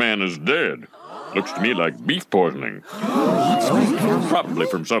 This man is dead. Looks to me like beef poisoning. Probably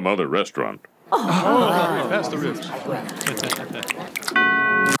from some other restaurant. Pass the ribs.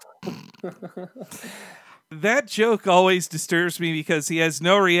 That joke always disturbs me because he has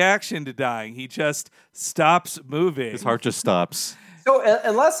no reaction to dying. He just stops moving. His heart just stops. So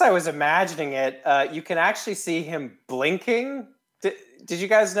unless I was imagining it, you can actually see him blinking. Did you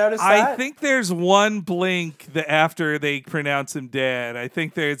guys notice that? I think there's one blink after they pronounce him dead. I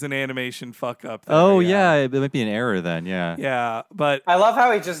think there's an animation fuck up there. Oh, yeah. It might be an error then, yeah. Yeah, but I love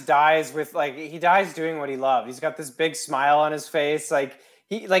how he just dies with, like, he dies doing what he loves. He's got this big smile on his face.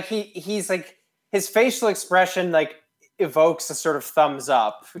 He's like, his facial expression, like, evokes a sort of thumbs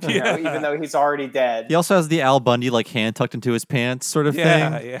up, you know, even though he's already dead. He also has the Al Bundy, like, hand tucked into his pants sort of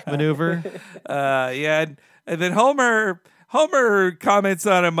thing maneuver. And then Homer comments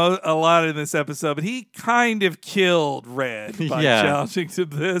on him a lot in this episode, but he kind of killed Red by challenging to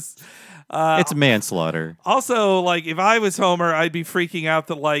this. It's manslaughter. Also, like, if I was Homer, I'd be freaking out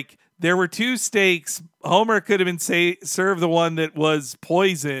that, like, there were two steaks. Homer could have been served the one that was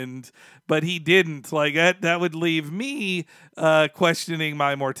poisoned, but he didn't. Like that would leave me questioning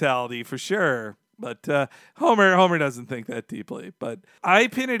my mortality for sure. But Homer doesn't think that deeply. But I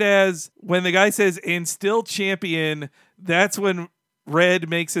pin it as when the guy says, and still champion, that's when Red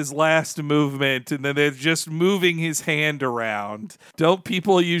makes his last movement, and then they're just moving his hand around. Don't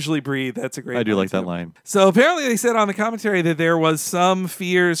people usually breathe? That's a great I do line like that too. line. So apparently they said on the commentary that there was some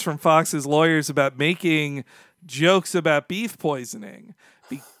fears from Fox's lawyers about making jokes about beef poisoning.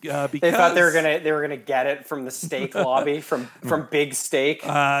 Because they thought they were gonna get it from the steak lobby from Big Steak.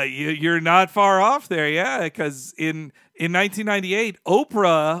 You're not far off there, yeah. Because in 1998,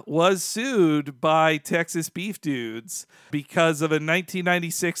 Oprah was sued by Texas beef dudes because of a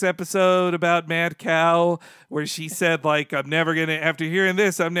 1996 episode about Mad Cow, where she said, like, I'm never gonna, after hearing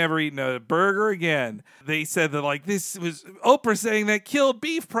this, I'm never eating a burger again. They said that, like, this was Oprah saying that killed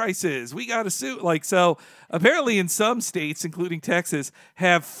beef prices. We got to sue. Like, so apparently in some states, including Texas,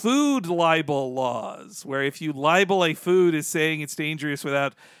 have food libel laws where if you libel a food as saying it's dangerous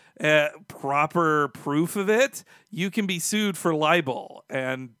without proper proof of it, you can be sued for libel.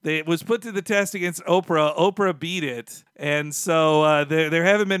 And it was put to the test against Oprah. Oprah beat it. And so there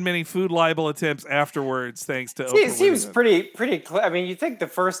haven't been many food libel attempts afterwards, thanks to Oprah. It seems pretty clear. I mean, you think the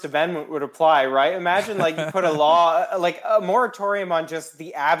First Amendment would apply, right? Imagine like you put a law, like a moratorium on just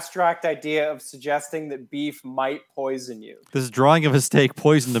the abstract idea of suggesting that beef might poison you. This drawing of a steak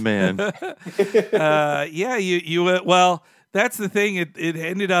poisoned a man. Well, that's the thing. It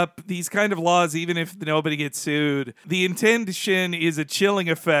ended up, these kind of laws, even if nobody gets sued, the intention is a chilling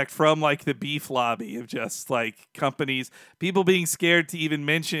effect from like the beef lobby of just like companies, people being scared to even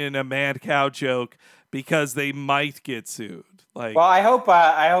mention a Mad Cow joke because they might get sued. Like, well, I hope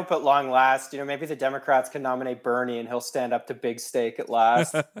at long last, maybe the Democrats can nominate Bernie and he'll stand up to Big Steak at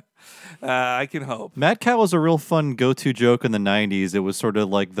last. I can hope. Mad Cow was a real fun go-to joke in the 90s. It was sort of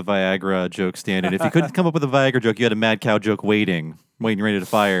like the Viagra joke stand-in. If you couldn't come up with a Viagra joke, you had a Mad Cow joke waiting ready to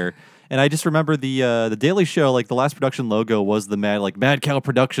fire. And I just remember the Daily Show, like the last production logo was the Mad Cow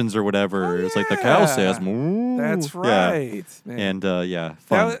Productions or whatever. Oh, yeah. It's like the cow says moo. That's right. Yeah. And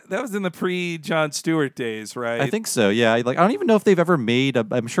fun. That was in the pre-Jon Stewart days, right? I think so, yeah. I don't even know if they've ever made,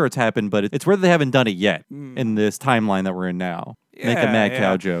 I'm sure it's happened, but it's where they haven't done it yet in this timeline that we're in now. Make a Mad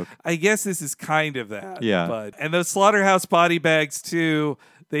Cow joke. I guess this is kind of that. Yeah. And those Slaughterhouse body bags, too,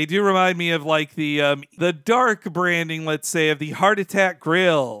 they do remind me of like the dark branding, let's say, of the Heart Attack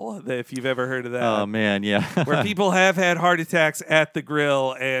Grill, if you've ever heard of that. Oh, man, yeah. Where people have had heart attacks at the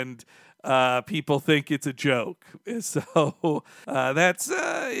grill and people think it's a joke. So that's,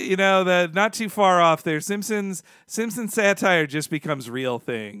 not too far off there. Simpsons satire just becomes real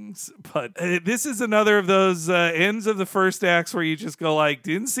things. But this is another of those ends of the first acts where you just go like,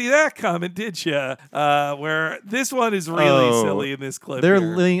 didn't see that coming, did you? Where this one is really silly in this clip. They're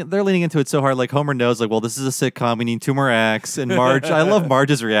leaning into it so hard. Like Homer knows, like, well, this is a sitcom. We need 2 more acts. And Marge, I love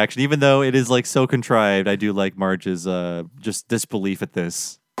Marge's reaction. Even though it is like so contrived, I do like Marge's just disbelief at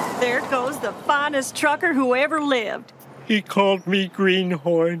this. There goes the finest trucker who ever lived. He called me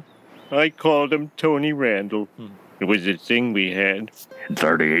Greenhorn. I called him Tony Randall. It was a thing we had. In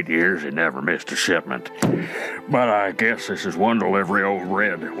 38 years, he never missed a shipment. But I guess this is one delivery old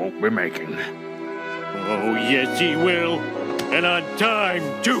Red won't be making. Oh, yes, he will. And on time,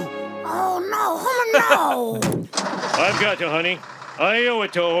 too. Oh, no, Homer, no! I've got to, honey. I owe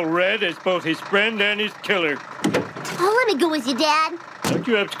it to old Red as both his friend and his killer. Oh, let me go with you, Dad. Don't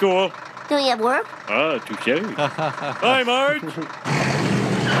you have school? Don't you have work? Ah, touche. Bye, Marge.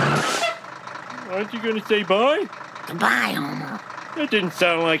 Aren't you going to say bye? Goodbye, Homer. That didn't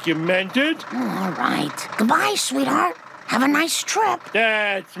sound like you meant it. Oh, all right. Goodbye, sweetheart. Have a nice trip.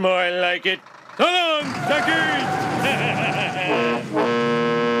 That's more like it. So long, suckers!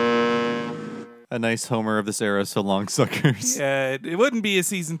 A nice Homer of this era, so long, suckers. Yeah, it wouldn't be a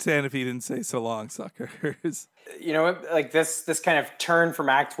season 10 if he didn't say so long, suckers. Like this kind of turn from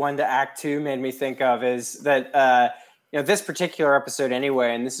Act 1 to Act 2 made me think of is that this particular episode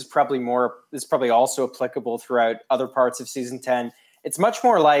anyway, and this is probably also applicable throughout other parts of season 10. It's much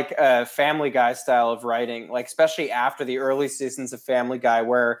more like a Family Guy style of writing, like especially after the early seasons of Family Guy,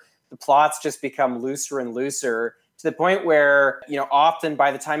 where the plots just become looser and looser, to the point where, often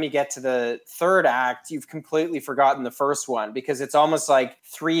by the time you get to the third act, you've completely forgotten the first one, because it's almost like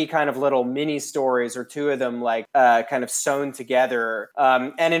 3 kind of little mini stories, or 2 of them like kind of sewn together.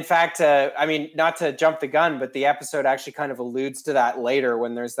 And in fact, not to jump the gun, but the episode actually kind of alludes to that later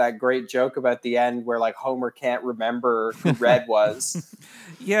when there's that great joke about the end where like Homer can't remember who Red was.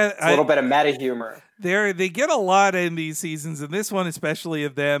 Yeah. It's a little bit of meta humor. They get a lot in these seasons, and this one especially,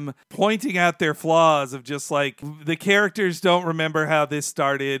 of them pointing out their flaws, of just like the characters don't remember how this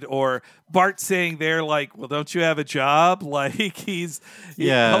started, or Bart saying they're like, well, don't you have a job? Like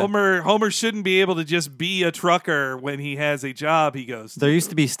Homer shouldn't be able to just be a trucker when he has a job he goes to. There used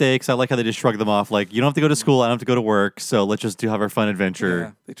to be stakes. I like how they just shrug them off. Like, you don't have to go to school, I don't have to go to work, so let's just have our fun adventure.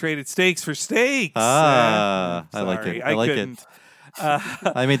 Yeah, they traded steaks for steaks. I like it. I like couldn't. it.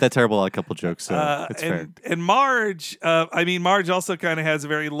 I made that terrible odd couple jokes, so it's fair. And Marge, Marge also kind of has a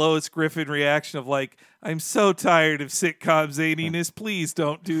very Lois Griffin reaction of like, I'm so tired of sitcom zaniness. Please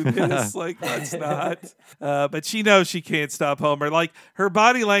don't do this. Like, let's not. But she knows she can't stop Homer. Like, her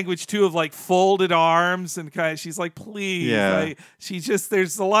body language, too, of like folded arms and kind of, she's like, please. Yeah.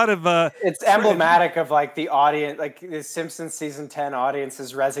 There's a lot of. It's emblematic of like the audience, like the Simpsons season 10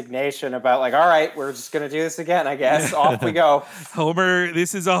 audience's resignation about like, all right, we're just going to do this again, I guess. Off we go. Homer,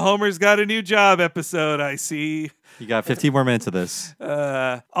 this is a Homer's got a new job episode, I see. You got 15 more minutes of this.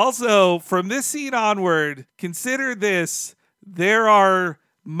 Also, from this scene onward, consider this. There are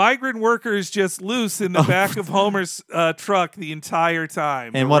migrant workers just loose in the back of Homer's truck the entire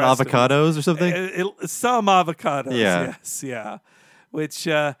time. And what, avocados or something? Some avocados, yeah. Yes, yeah. Which,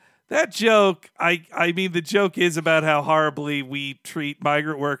 that joke, I mean, the joke is about how horribly we treat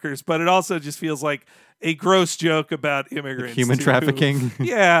migrant workers, but it also just feels like a gross joke about immigrants. Human trafficking.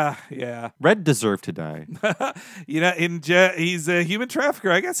 Yeah. Red deserved to die. He's a human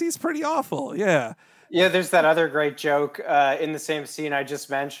trafficker. I guess he's pretty awful. Yeah. Yeah, there's that other great joke in the same scene I just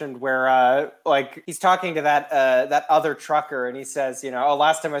mentioned where like he's talking to that other trucker and he says,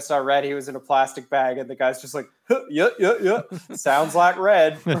 last time I saw Red, he was in a plastic bag, and the guy's just like, yeah. Sounds like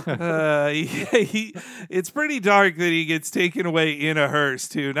Red. It's pretty dark that he gets taken away in a hearse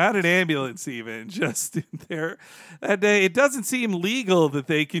too, not an ambulance even, just in there. And it doesn't seem legal that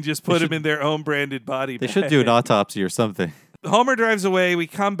they can just put him in their own branded body bag. They should do an autopsy or something. Homer drives away. We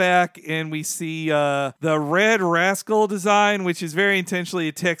come back and we see the Red Rascal design, which is very intentionally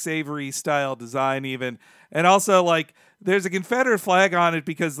a Tex Avery style design even. And also like there's a Confederate flag on it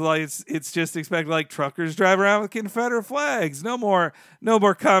because like it's just expected like truckers drive around with Confederate flags. No more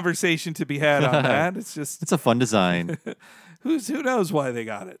conversation to be had on that. It's a fun design. Who knows why they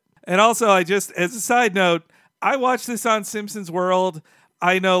got it. And also as a side note, I watched this on Simpsons World.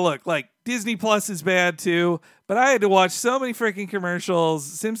 I know, look, like Disney Plus is bad too, but I had to watch so many freaking commercials.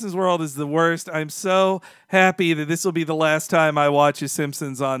 Simpsons World is the worst. I'm so happy that this will be the last time I watch a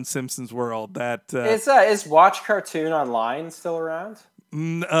Simpsons on Simpsons World. Is Watch Cartoon Online still around?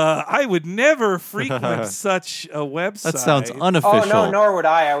 I would never frequent such a website. That sounds unofficial. Oh, no, nor would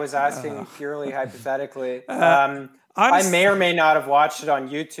I. I was asking purely hypothetically. I may or may not have watched it on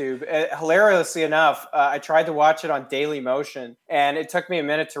YouTube. Hilariously enough, I tried to watch it on Daily Motion, and it took me a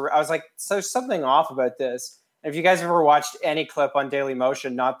minute I was like, so there's something off about this. And if you guys ever watched any clip on Daily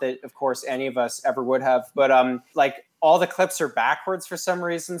Motion, not that, of course, any of us ever would have, but like all the clips are backwards for some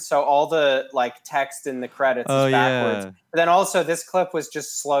reason, so all the like text in the credits is backwards. Yeah. But then also this clip was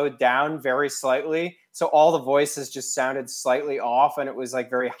just slowed down very slightly, so all the voices just sounded slightly off, and it was like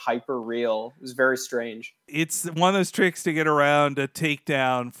very hyper real. It was very strange. It's one of those tricks to get around a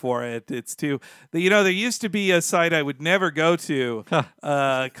takedown for it. It's there used to be a site I would never go to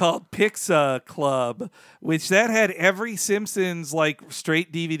called Pixa Club, which that had every Simpsons like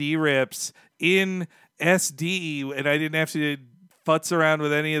straight DVD rips in SD, and I didn't have to futz around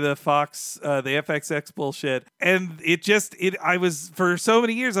with any of the Fox, the FXX bullshit. And I was, for so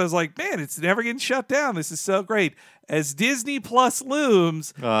many years, I was like, man, it's never getting shut down. This is so great. As Disney Plus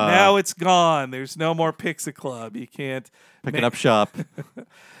looms, now it's gone. There's no more Pixa Club. You can't pick it up shop.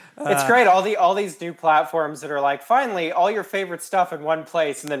 It's great. All these new platforms that are like, finally, all your favorite stuff in one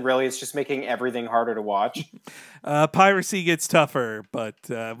place, and then really it's just making everything harder to watch. Piracy gets tougher, but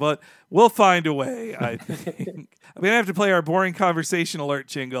we'll find a way, I think. I'm going to have to play our boring conversation alert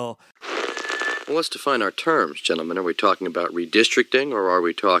jingle. Well, let's define our terms, gentlemen. Are we talking about redistricting, or are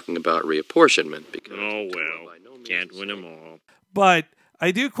we talking about reapportionment? Because can't win them all. But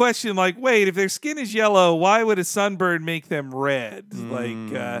I do question, like, wait, if their skin is yellow, why would a sunburn make them red?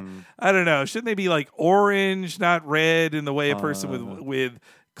 Like, I don't know. Shouldn't they be like orange, not red, in the way a person with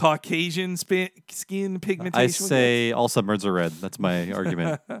Caucasian skin pigmentation? I say all sunburns are red. That's my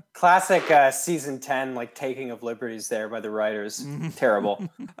argument. Classic season 10, like taking of liberties there by the writers. Terrible.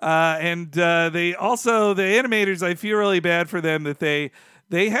 And they also, the animators, I feel really bad for them that they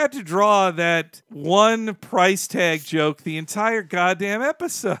they had to draw that one price tag joke the entire goddamn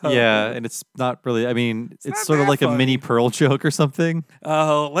episode. Yeah, and it's not really, I mean, it's not sort of that like funny. a mini Pearl joke or something.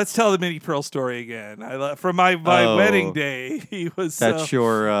 Oh, let's tell the Minnie Pearl story again. From my wedding day, he was That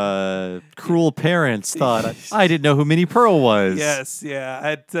your cruel parents thought I didn't know who Minnie Pearl was. Yes,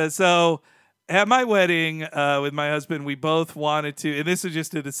 yeah. So at my wedding with my husband, we both wanted to, and this was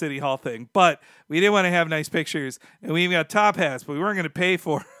just at a City Hall thing, but we didn't want to have nice pictures, and we even got top hats, but we weren't going to pay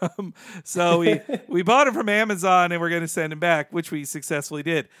for them. So we bought them from Amazon, and we're going to send them back, which we successfully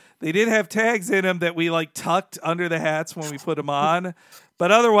did. They did have tags in them that we like tucked under the hats when we put them on,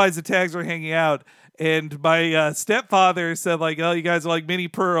 but otherwise the tags were hanging out. And my stepfather said, like, "Oh, you guys are like Minnie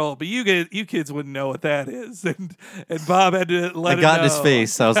Pearl, but you kids wouldn't know what that is." And Bob had to let him know. I got in his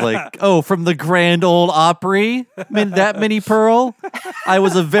face. I was like, "Oh, from the Grand Ole Opry? That Minnie Pearl? I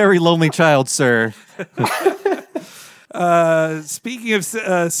was a very lonely child, sir." Speaking of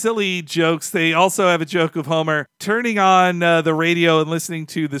silly jokes, they also have a joke of Homer turning on the radio and listening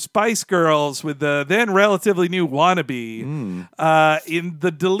to the Spice Girls with the then relatively new Wannabe. In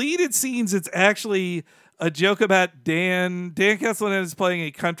the deleted scenes, it's actually a joke about Dan Castellaneta is playing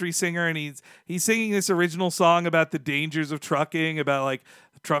a country singer, and he's singing this original song about the dangers of trucking, about like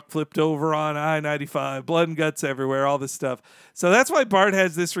the truck flipped over on I-95, blood and guts everywhere, all this stuff. So that's why Bart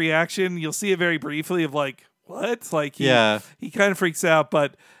has this reaction. You'll see it very briefly of like, what? Like he kind of freaks out,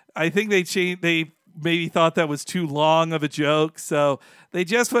 but I think they maybe thought that was too long of a joke, so they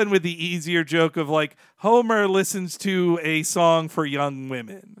just went with the easier joke of like Homer listens to a song for young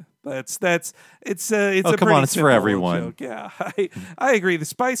women. It's a come pretty on, it's for simple everyone. joke. Yeah, I agree. The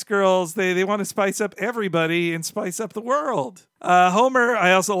Spice Girls, they want to spice up everybody and spice up the world. Homer,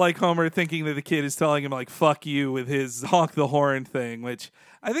 I also like Homer thinking that the kid is telling him like "fuck you" with his honk the horn thing, which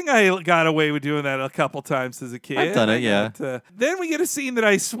I think I got away with doing that a couple times as a kid. I've done it, yeah. Then we get a scene that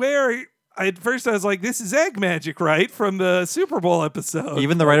I swear, at first I was like, this is egg magic, right? From the Super Bowl episode.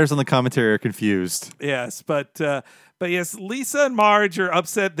 Even the writers on the commentary are confused. Yes, but yes, Lisa and Marge are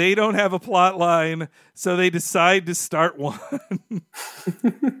upset they don't have a plot line, so they decide to start one.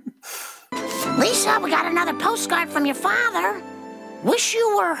 Lisa, we got another postcard from your father. Wish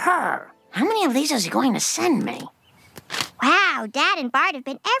you were her. How many of these is he going to send me? Wow, Dad and Bart have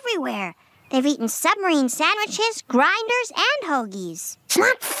been everywhere. They've eaten submarine sandwiches, grinders, and hoagies. It's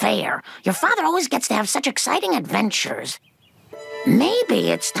not fair. Your father always gets to have such exciting adventures. Maybe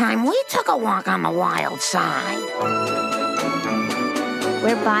it's time we took a walk on the wild side.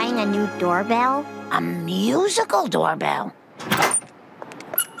 We're buying a new doorbell? A musical doorbell.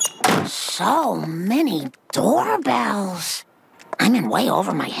 So many doorbells. I'm in way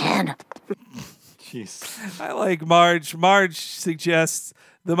over my head. Jeez. I like Marge. Marge suggests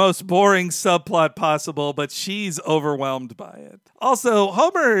the most boring subplot possible, but she's overwhelmed by it. Also,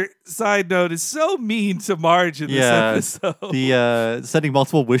 Homer, side note, is so mean to Marge in this episode. The sending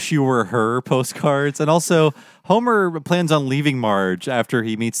multiple "wish you were her" postcards, and also Homer plans on leaving Marge after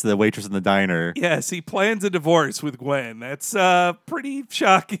he meets the waitress in the diner. Yes, he plans a divorce with Gwen. That's pretty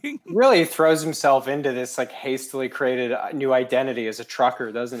shocking. Really throws himself into this like hastily created new identity as a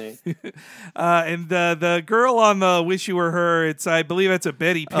trucker, doesn't he? And the girl on the "wish you were her," I believe that's a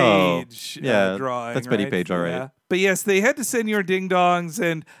Betty Page drawing. That's Betty right? Page, all right. Yeah. But yes, they had to send your ding dongs,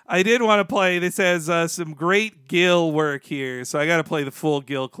 and I did want to play. This has some great Gil work here, so I got to play the full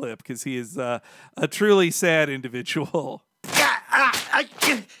Gil clip because he is a truly sad individual.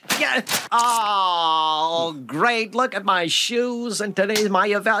 Oh, great. Look at my shoes, and today's my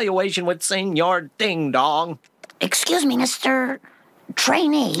evaluation with Senor Ding Dong. Excuse me, Mr.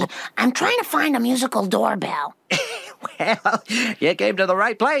 Trainee. I'm trying to find a musical doorbell. Well, you came to the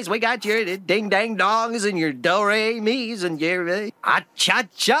right place. We got your ding-dang-dongs and your do-re-mis and your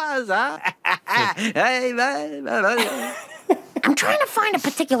cha-chas, huh? Hey, I'm trying to find a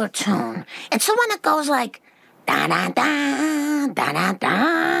particular tune. It's the one that goes like, da-da-da,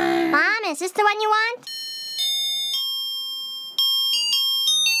 da-da-da. Mom, is this the one you want?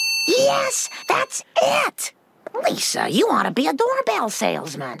 Yes, that's it. Lisa, you ought to be a doorbell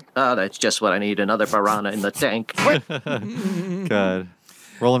salesman. Oh, that's just what I need, another piranha in the tank. God.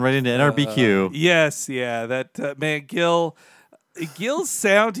 Rolling right into NRBQ. Yes, yeah. That, man, Gil's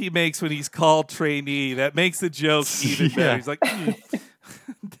sound he makes when he's called trainee, that makes the joke even better. He's like,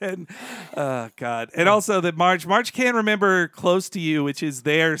 then, oh, God. And also that Marge can't remember Close to You, which is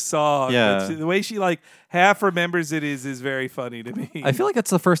their song. Yeah. The way she like half remembers it is very funny to me. I feel like that's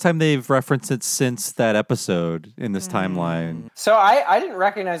the first time they've referenced it since that episode in this timeline. So I didn't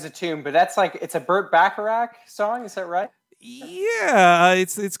recognize the tune, but that's like, it's a Burt Bacharach song, is that right? Yeah,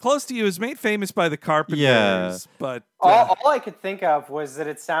 it's Close to You. It was made famous by the Carpenters, but all I could think of was that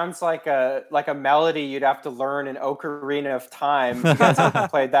it sounds like a melody you'd have to learn in Ocarina of Time. If you guys ever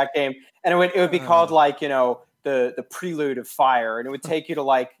played that game, and it would be called the Prelude of Fire, and it would take you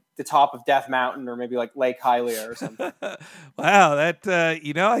to the top of Death Mountain or maybe Lake Hylia or something. Wow, that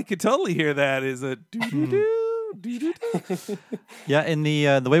I could totally hear that is a doo-doo-doo. Yeah, in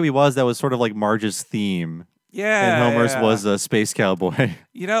the Way We Was, that was sort of like Marge's theme. Yeah. And Homer's was a space cowboy.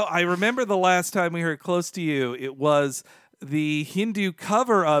 I remember the last time we heard Close to You, it was the Hindu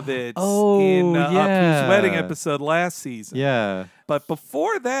cover of it in Apu's wedding episode last season. Yeah. But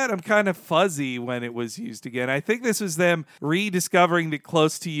before that, I'm kind of fuzzy when it was used again. I think this was them rediscovering that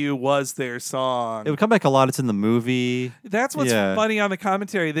Close to You was their song. It would come back a lot. It's in the movie. That's what's funny on the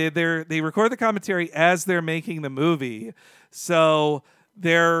commentary. They record the commentary as they're making the movie. So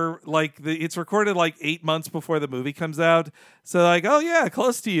they're it's recorded 8 months before the movie comes out. So oh yeah,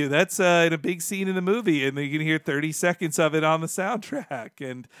 Close to You. That's in a big scene in the movie, and you can hear 30 seconds of it on the soundtrack.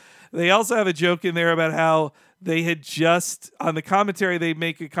 And they also have a joke in there about how they had just, on the commentary, they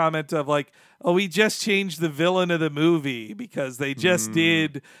make a comment of we just changed the villain of the movie because they just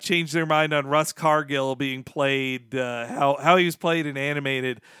did change their mind on Russ Cargill being played, how he was played and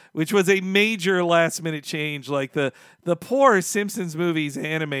animated, which was a major last minute change. The poor Simpsons movies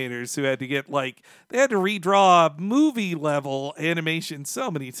animators who had to get they had to redraw movie level animation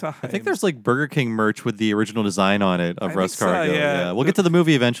so many times. I think there's Burger King merch with the original design on it of Russ Cargill. Yeah. We'll get to the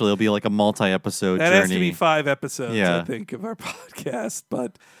movie eventually. It'll be a multi-episode journey. That has to be 5 episodes, I think, of our podcast.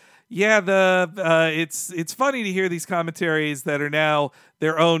 But yeah, it's funny to hear these commentaries that are now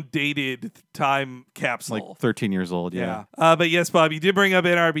their own dated time capsule. 13 years old, yeah. But yes, Bob, you did bring up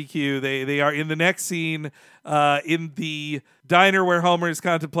NRBQ. They are in the next scene in the diner where Homer is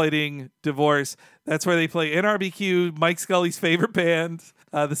contemplating divorce. That's where they play NRBQ, Mike Scully's favorite band.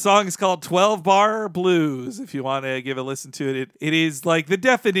 The song is called 12 Bar Blues, if you want to give a listen to it. It is the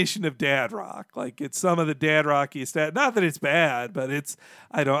definition of dad rock. It's some of the dad rockiest. Not that it's bad, but it's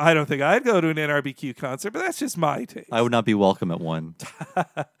I don't think I'd go to an NRBQ concert, but that's just my taste. I would not be welcome at one.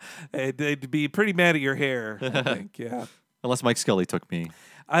 They'd be pretty mad at your hair, I think, yeah. Unless Mike Scully took me.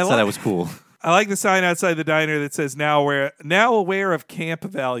 Said I was cool. I like the sign outside the diner that says now aware of camp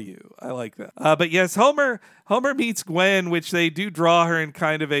value. I like that. But yes, Homer meets Gwen, which they do draw her in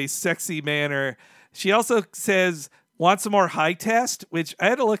kind of a sexy manner. She also says, want some more high test, which I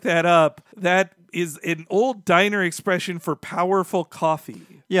had to look that up. That is an old diner expression for powerful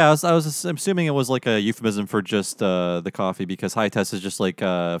coffee. Yeah, I was assuming it was a euphemism for just the coffee because high test is just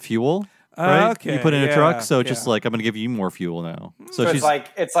fuel. Right? Okay, you put in a truck, so it's just I'm going to give you more fuel now. So she's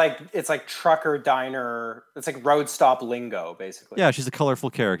it's like trucker diner. It's like road stop lingo, basically. Yeah, she's a colorful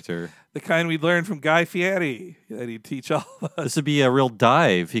character. The kind we learned from Guy Fieri that he'd teach all of us. This would be a real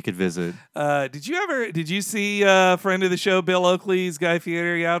dive he could visit. Did you see friend of the show Bill Oakley's Guy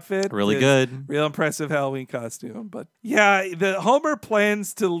Fieri outfit? Really good. Real impressive Halloween costume. But yeah, the Homer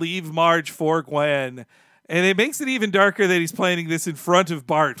plans to leave Marge for Gwen. And it makes it even darker that he's planning this in front of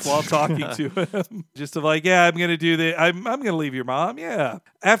Bart while talking to him. Just I'm going to do this. I'm going to leave your mom. Yeah.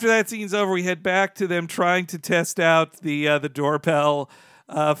 After that scene's over, we head back to them trying to test out the doorbell.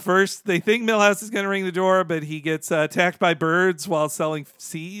 First, they think Milhouse is going to ring the door, but he gets attacked by birds while selling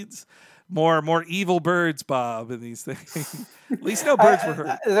seeds. More evil birds, Bob, in these things. At least no birds were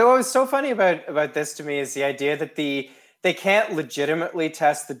hurt. What was so funny about this to me is the idea that they can't legitimately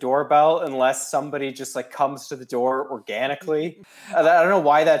test the doorbell unless somebody just comes to the door organically. I don't know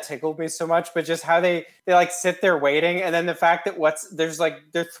why that tickled me so much, but just how they sit there waiting, and then the fact that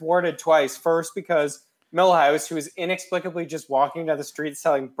they're thwarted twice. First, because Milhouse, who is inexplicably just walking down the street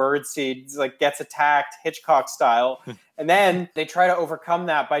selling bird seeds, gets attacked Hitchcock style, and then they try to overcome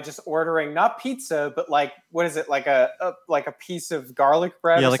that by just ordering not pizza, but what is it, a piece of garlic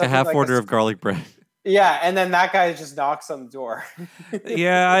bread? Yeah, or a half order of garlic bread. Yeah, and then that guy just knocks on the door.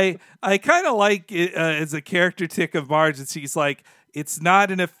 Yeah, I kind of like it as a character tick of Marge that she's it's not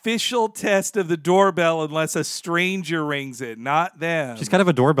an official test of the doorbell unless a stranger rings it, not them. She's kind of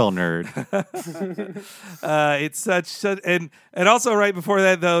a doorbell nerd. It's such and also right before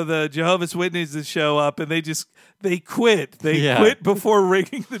that though, the Jehovah's Witnesses show up and they quit. They quit before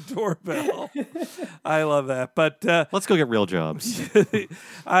ringing the doorbell. I love that. But let's go get real jobs.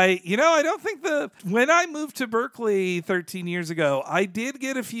 I don't think when I moved to Berkeley 13 years ago, I did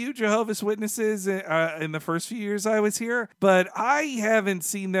get a few Jehovah's Witnesses in the first few years I was here, but I haven't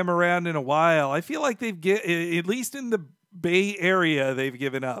seen them around in a while. I feel like at least in the Bay Area, they've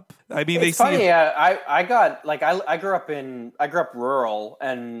given up. I mean, it's funny. I grew up rural,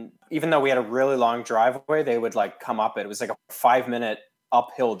 and even though we had a really long driveway, they would like come up it. It was like a 5-minute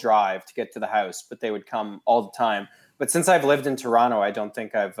uphill drive to get to the house, but they would come all the time. But since I've lived in Toronto, I don't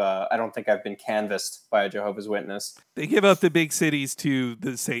think I've been canvassed by a Jehovah's Witness. They give up the big cities to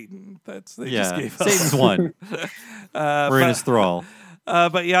the Satan. Just gave up. Satan's won. We're in his thrall.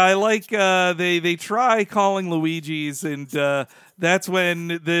 But yeah, I like they try calling Luigi's, and that's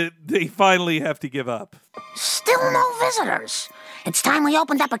when they finally have to give up. Still no visitors. It's time we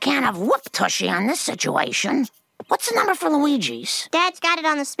opened up a can of whoop tushy on this situation. What's the number for Luigi's? Dad's got it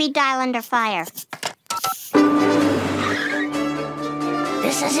on the speed dial under fire.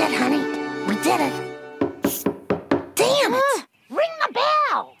 This is it, honey. We did it. Damn it! Ring the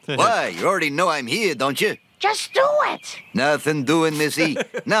bell! Why? You already know I'm here, don't you? Just do it! Nothing doing, Missy.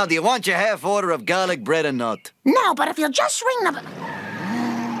 Now, do you want your half order of garlic bread or not? No, but if you'll just ring the bell...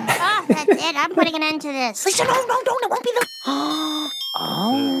 Oh, that's it. I'm putting an end to this. Lisa, no, it won't be the... Oh,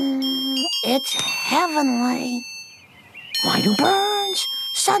 it's heavenly. Why do birds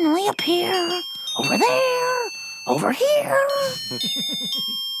suddenly appear over there, over here?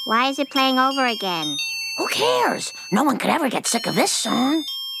 Why is it playing over again? Who cares? No one could ever get sick of this song.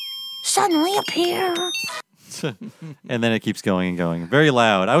 Suddenly appear. And then it keeps going and going. Very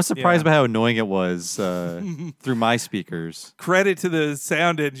loud. I was surprised by how annoying it was through my speakers. Credit to the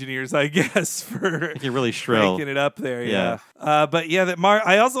sound engineers, I guess, for really shrill. making it up there. Yeah. But yeah,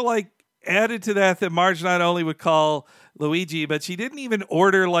 I also like added to that Marge not only would call Luigi, but she didn't even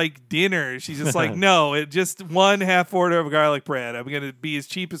order like dinner. She's just like, no, it just one half order of garlic bread. I'm going to be as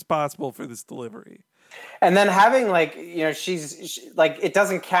cheap as possible for this delivery. And then having like, she's like, it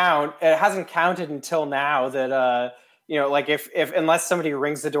doesn't count. It hasn't counted until now that, like if unless somebody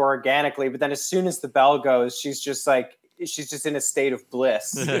rings the door organically, but then as soon as the bell goes, she's just in a state of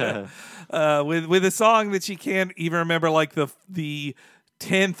bliss. With a song that she can't even remember, like the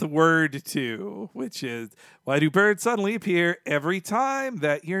 10th word to, which is, why do birds suddenly appear every time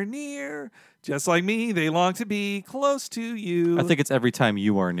that you're near? Just like me, they long to be close to you. I think it's every time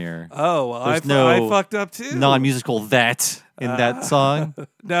you are near. Oh, well, I fucked up too. Non-musical that in that song.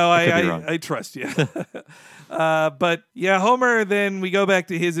 No, I trust you. But yeah, Homer, then we go back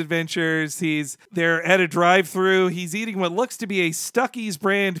to his adventures. They're at a drive-thru. He's eating what looks to be a Stuckey's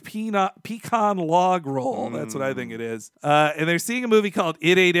brand pecan log roll. That's what I think it is. And they're seeing a movie called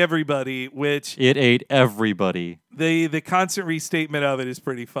It Ate Everybody, which... It ate everybody. The constant restatement of it is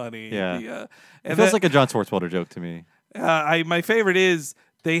pretty funny. Yeah. It feels like a John Swartzwelder joke to me. My favorite is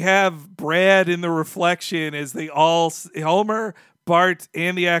they have Brad in the reflection as they all... Homer... Bart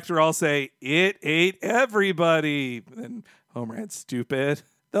and the actor all say, it ate everybody. And Homer had stupid.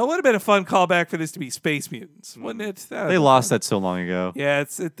 That would have been a fun callback for this to be Space Mutants, wouldn't it? They lost that so long ago. Yeah,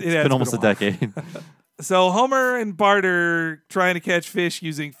 it's been almost a decade. So Homer and Bart are trying to catch fish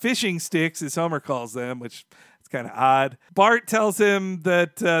using fishing sticks, as Homer calls them, which is kind of odd. Bart tells him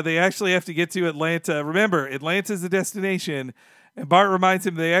that they actually have to get to Atlanta. Remember, Atlanta's the destination. And Bart reminds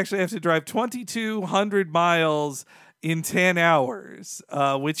him they actually have to drive 2,200 miles in 10 hours,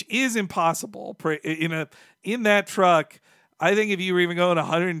 which is impossible. In that truck, I think if you were even going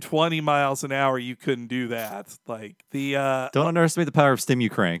 120 miles an hour, you couldn't do that. Don't underestimate the power of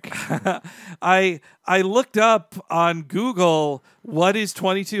Stim-U-Crank. I looked up on Google what is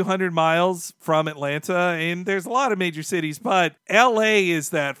 2,200 miles from Atlanta, and there's a lot of major cities, but LA is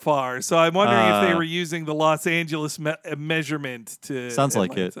that far. So I'm wondering if they were using the Los Angeles measurement to Sounds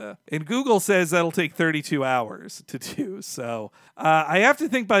Atlanta. like it. And Google says that'll take 32 hours to do. So I have to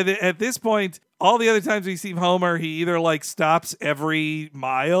think at this point, all the other times we see Homer, he either stops every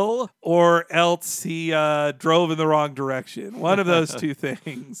mile or else he drove in the wrong direction. One of those two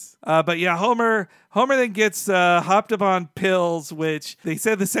things. But yeah, Homer then gets hopped up on pills, which they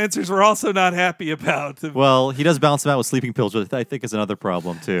said the censors were also not happy about. Well, he does balance them out with sleeping pills, which I think is another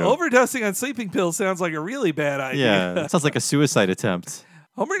problem too. Overdosing on sleeping pills sounds like a really bad idea. Yeah, it sounds like a suicide attempt.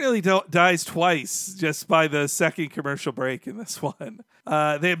 Homer nearly dies twice just by the second commercial break in this one.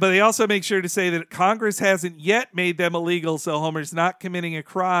 But they also make sure to say that Congress hasn't yet made them illegal, so Homer's not committing a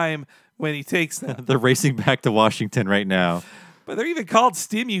crime when he takes them. They're racing back to Washington right now. But they're even called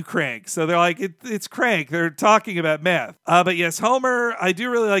Stim-U-Crank, so they're like, it's crank. They're talking about meth. But yes, Homer, I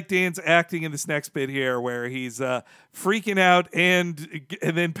do really like Dan's acting in this next bit here, where he's freaking out and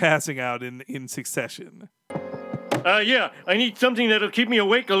then passing out in succession. Yeah, I need something that'll keep me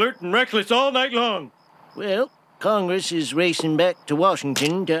awake, alert, and reckless all night long. Well, Congress is racing back to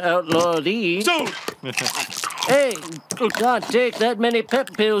Washington to outlaw these. So, Hey, can't take that many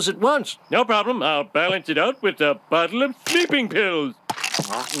pep pills at once. No problem. I'll balance it out with a bottle of sleeping pills.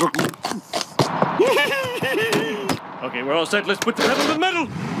 Okay, we're all set. Let's put the pedal to the metal.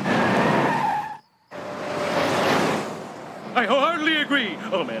 I wholeheartedly agree.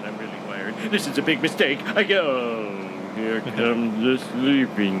 Oh, man, I'm really wired. This is a big mistake. Here comes the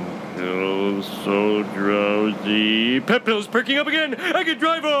sleeping pills. So drowsy. Pep pills perking up again. I can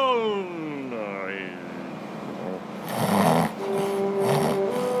drive on.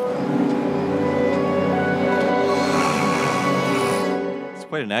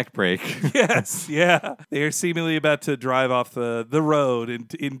 Quite an act break. Yes, yeah. They are seemingly about to drive off the road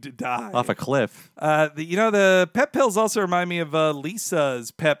and die. Off a cliff. The pep pills also remind me of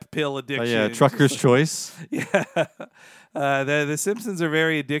Lisa's pep pill addiction. Oh, yeah, Trucker's Choice. Yeah. The Simpsons are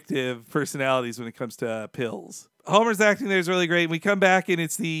very addictive personalities when it comes to pills. Homer's acting there is really great. We come back and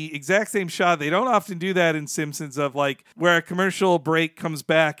it's the exact same shot. They don't often do that in Simpsons of like where a commercial break comes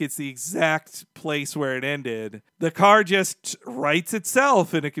back. It's the exact place where it ended. The car just writes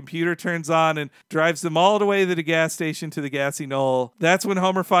itself and a computer turns on and drives them all the way to the gas station to the gassy knoll. That's when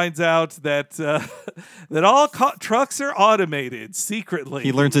Homer finds out that that all trucks are automated secretly.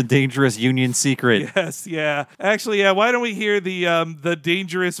 He learns a dangerous union secret. Yes, yeah. Actually, yeah. Why don't we hear the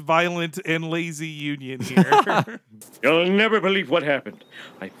dangerous, violent, and lazy union here? You'll never believe what happened.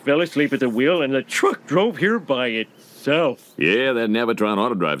 I fell asleep at the wheel and the truck drove here by itself. Yeah, that Navitron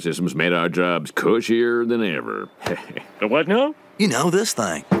auto-drive system's made our jobs cushier than ever. The what now? You know this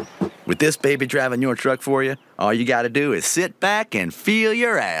thing. With this baby driving your truck for you, all you gotta do is sit back and feel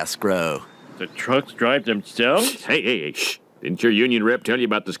your ass grow. The trucks drive themselves? Hey, shh. Didn't your union rep tell you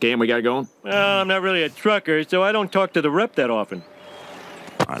about the scam we got going? Well, I'm not really a trucker, so I don't talk to the rep that often.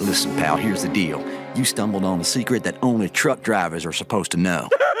 All right, listen, pal, here's the deal. You stumbled on a secret that only truck drivers are supposed to know.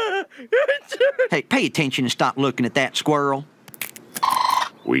 Hey, pay attention and stop looking at that squirrel.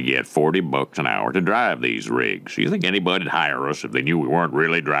 We get $40 an hour to drive these rigs. You think anybody'd hire us if they knew we weren't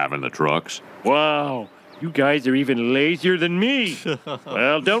really driving the trucks? Wow, you guys are even lazier than me.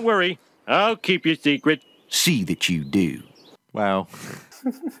 Well, don't worry. I'll keep your secret. See that you do. Wow.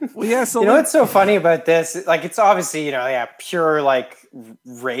 Well, yeah, so you know what's so funny about this? Like, it's obviously, pure, like,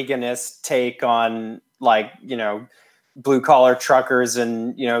 Reaganist take on, like, blue-collar truckers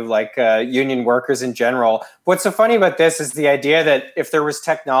and, union workers in general. What's so funny about this is the idea that if there was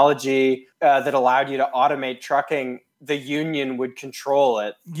technology that allowed you to automate trucking, the union would control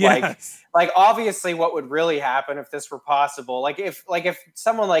it. Yes. Like obviously what would really happen if this were possible, if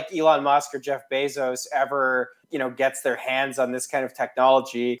someone like Elon Musk or Jeff Bezos ever, gets their hands on this kind of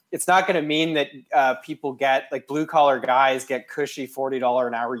technology, it's not going to mean that people get, like, blue collar guys get cushy $40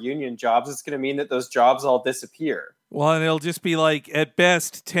 an hour union jobs. It's going to mean that those jobs all disappear. Well, and it'll just be like, at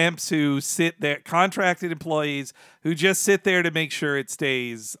best, temps who sit there, contracted employees who just sit there to make sure it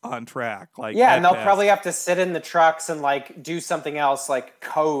stays on track. Like, yeah, and they'll probably have to sit in the trucks and, like, do something else, like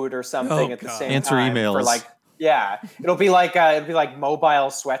code or something the same Answer time. emails. For, like, yeah, it'll be like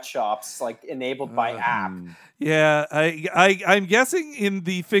mobile sweatshops, like enabled by app. Yeah, I'm guessing in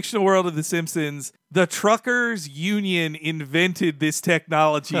the fictional world of The Simpsons, the truckers union invented this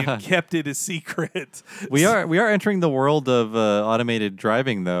technology and kept it a secret. We are entering the world of automated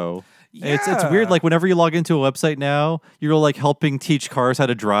driving, though. Yeah. It's weird. Like, whenever you log into a website now, you're like helping teach cars how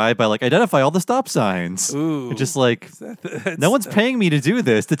to drive by like identify all the stop signs. Ooh, it's just like no one's paying me to do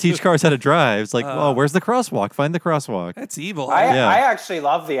this to teach cars how to drive. It's like, oh, where's the crosswalk? Find the crosswalk. That's evil. I actually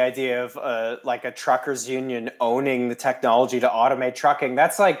love the idea of like a truckers union owning the technology to automate trucking.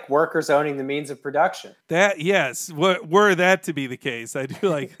 That's like workers owning the means of production. That yes, were that to be the case, I do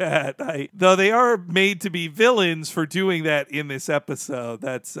like that. Though they are made to be villains for doing that in this episode.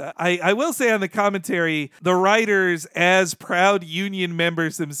 That's I will say on the commentary, the writers, as proud union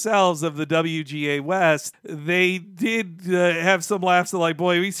members themselves of the WGA West, they did have some laughs. Like,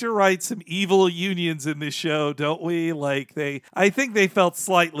 boy, we sure write some evil unions in this show, don't we? Like, I think they felt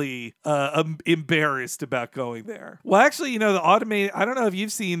slightly embarrassed about going there. Well, actually, the automated, I don't know if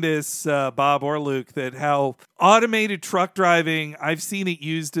you've seen this, Bob or Luke, that how automated truck driving, I've seen it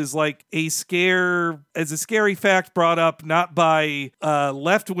used as like a scary fact brought up not by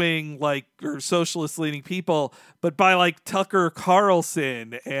left-wing or socialist-leaning people, but by like Tucker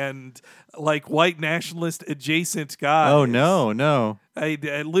Carlson and like white nationalist adjacent guys. Oh, no.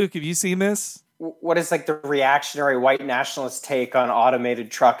 Luke, have you seen this? What is like the reactionary white nationalist take on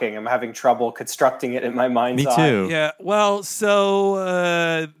automated trucking? I'm having trouble constructing it in my mind's eye. Me too. Yeah. Well,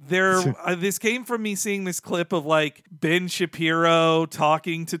 so this came from me seeing this clip of like Ben Shapiro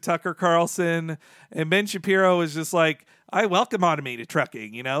talking to Tucker Carlson, and Ben Shapiro was just like, I welcome automated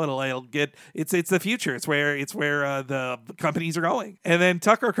trucking. You know, it'll get it's the future. It's where the companies are going. And then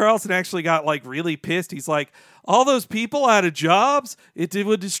Tucker Carlson actually got like really pissed. He's like, all those people out of jobs, it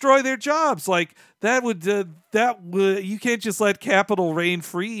would destroy their jobs. Like that would you can't just let capital reign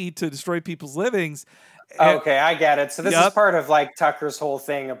free to destroy people's livings. Okay, I get it. So this is part of like Tucker's whole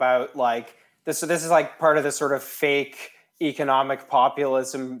thing about like this. So this is like part of the sort of fake economic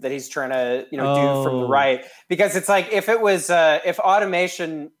populism that he's trying to do from the right. Because it's like if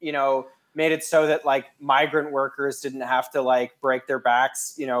automation made it so that like migrant workers didn't have to like break their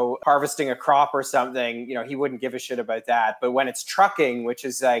backs, harvesting a crop or something, he wouldn't give a shit about that. But when it's trucking, which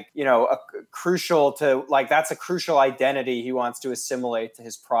is like, a crucial to like, that's a crucial identity he wants to assimilate to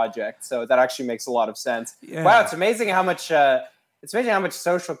his project. So that actually makes a lot of sense. Yeah. Wow. It's amazing how much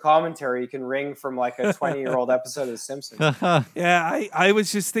social commentary you can wring from like a 20-year-old episode of The Simpsons. Yeah, I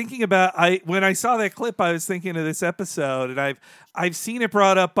was just thinking about when I saw that clip, I was thinking of this episode, and I've seen it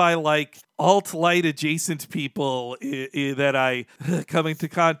brought up by like alt-light adjacent people that I come into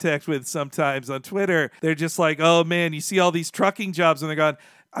contact with sometimes on Twitter. They're just like, oh man, you see all these trucking jobs, and they're going,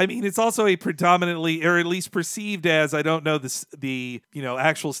 I mean, it's also a predominantly, or at least perceived as, I don't know the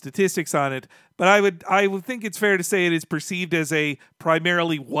actual statistics on it, but I would think it's fair to say it is perceived as a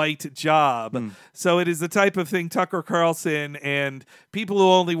primarily white job. So it is the type of thing Tucker Carlson and people who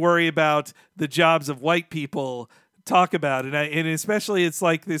only worry about the jobs of white people talk about. And especially it's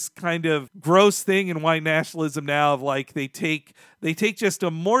like this kind of gross thing in white nationalism now of like they take just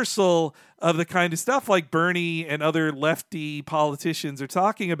a morsel of the kind of stuff like Bernie and other lefty politicians are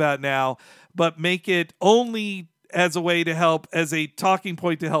talking about now, but make it only as a way to help, as a talking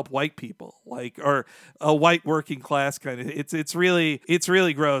point to help white people, like, or a white working class kind of. It's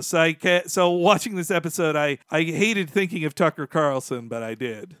really gross. So watching this episode, I hated thinking of Tucker Carlson, but I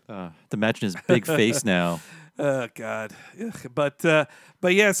did. To imagine his big face now. Oh God. But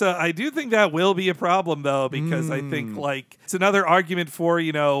yeah, so I do think that will be a problem though, because I think like it's another argument for,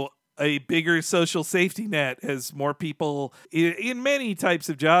 a bigger social safety net as more people in many types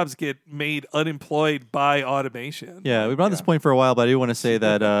of jobs get made unemployed by automation. Yeah, we've been on this point for a while, but I do want to say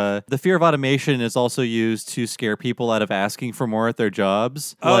that the fear of automation is also used to scare people out of asking for more at their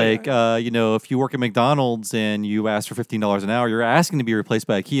jobs. If you work at McDonald's and you ask for $15 an hour, you're asking to be replaced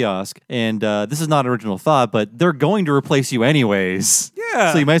by a kiosk. And this is not an original thought, but they're going to replace you anyways.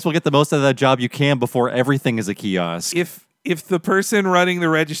 Yeah. So you might as well get the most out of that job you can before everything is a kiosk. If the person running the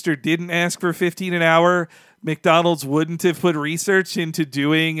register didn't ask for $15 an hour, McDonald's wouldn't have put research into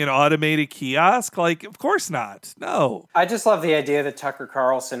doing an automated kiosk? Like, of course not. No. I just love the idea that Tucker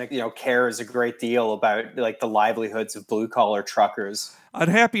Carlson, cares a great deal about like the livelihoods of blue collar truckers. On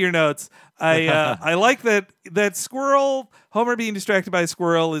happier notes, I like that squirrel, Homer being distracted by a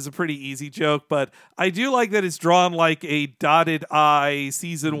squirrel is a pretty easy joke, but I do like that it's drawn like a dotted eye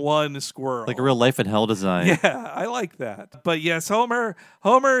season 1 squirrel. Like a real Life in Hell design. Yeah, I like that. But yes, Homer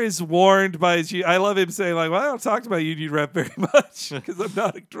is warned by his, I love him saying like, well, I don't talk to my union rep very much because I'm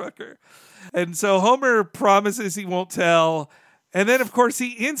not a trucker. And so Homer promises he won't tell. And then of course he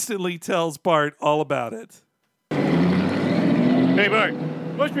instantly tells Bart all about it. Hey, Bart,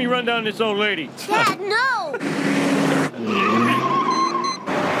 watch me run down this old lady. Dad, no!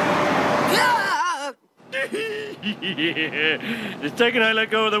 Yeah. The second I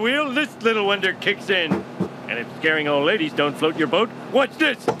let go of the wheel, this little wonder kicks in. And if scaring old ladies don't float your boat, watch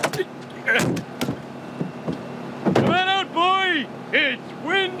this. Come on out, boy! It's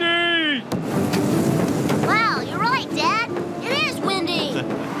windy! Wow, you're right, Dad. It is windy.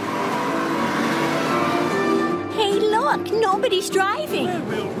 Hey, look, nobody's driving.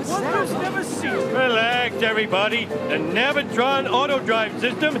 Relax, everybody. The Navitron auto drive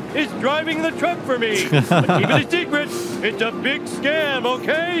system is driving the truck for me. But keep it a secret. It's a big scam,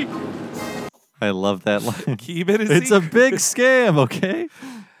 okay? I love that line. Keep it a secret. It's a big scam, okay?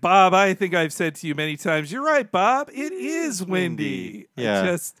 Bob, I think I've said to you many times, you're right, Bob. It is windy.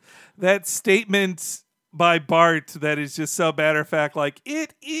 Yeah. That statement by Bart that is just so matter of fact, like,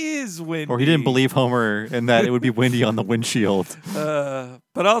 it is windy. Or he didn't believe Homer and that it would be windy on the windshield.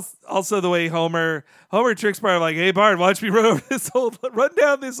 But also the way Homer tricks Bart, like, hey Bart, watch me run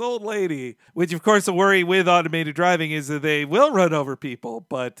down this old lady. Which of course the worry with automated driving is that they will run over people.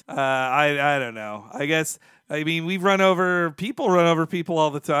 But I don't know. I mean, we run over people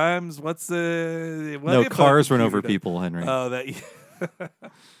all the time. Cars run over people, Henry. Oh, that.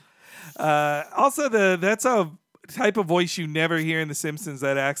 Also, that's a type of voice you never hear in The Simpsons.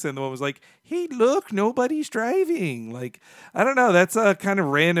 That accent, the one was like, "Hey, look, nobody's driving." Like, I don't know. That's a kind of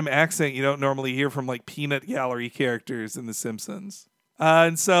random accent you don't normally hear from like peanut gallery characters in The Simpsons.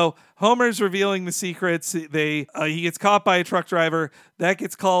 And so Homer's revealing the secrets. He gets caught by a truck driver. That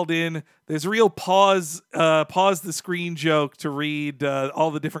gets called in. There's a real pause the screen joke to read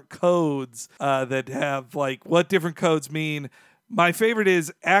all the different codes that have like what different codes mean. My favorite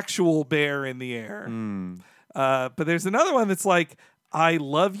is actual bear in the air. But there's another one that's like, I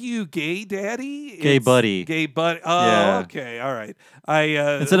love you, gay daddy. Gay buddy. Gay buddy. Oh, Yeah. okay. All right.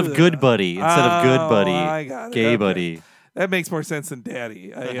 Instead of good buddy. I got it. Gay Okay. buddy. That makes more sense than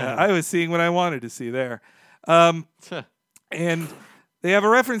daddy. I was seeing what I wanted to see there. And they have a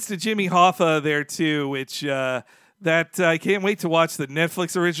reference to Jimmy Hoffa there too, which I can't wait to watch the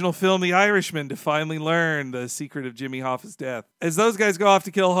Netflix original film The Irishman to finally learn the secret of Jimmy Hoffa's death. As those guys go off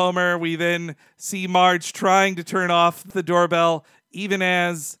to kill Homer, we then see Marge trying to turn off the doorbell, even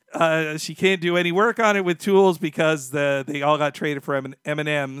as she can't do any work on it with tools because they all got traded for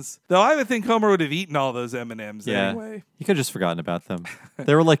M&Ms. Though I would think Homer would have eaten all those M&Ms anyway. You could have just forgotten about them.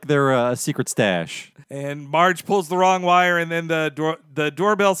 They were like their secret stash. And Marge pulls the wrong wire, and then the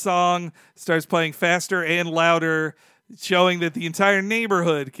doorbell song starts playing faster and louder, showing that the entire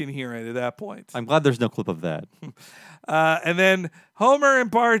neighborhood can hear it at that point. I'm glad there's no clip of that. And then Homer and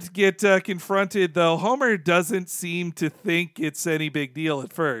Bart get confronted, though Homer doesn't seem to think it's any big deal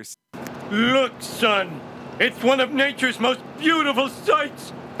at first. Look, son, it's one of nature's most beautiful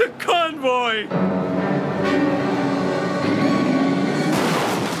sights, the convoy.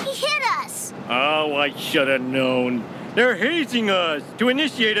 He hit us. Oh, I should have known. They're hazing us to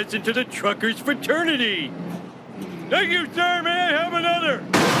initiate us into the truckers' fraternity. Thank you, sir. May I have another?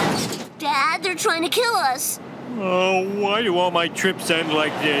 Dad, they're trying to kill us. Oh, why do all my trips end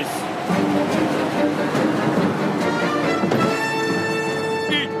like this?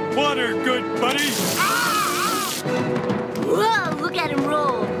 Eat water, good buddy. Whoa, look at him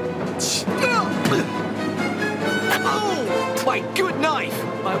roll. Oh, my good knife.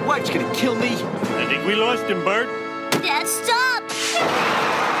 My wife's gonna kill me. I think we lost him, Bart. Dad, stop.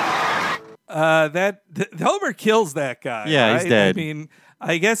 Homer kills that guy. Yeah, he's right? dead. I mean,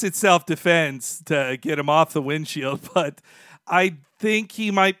 I guess it's self-defense to get him off the windshield, but I think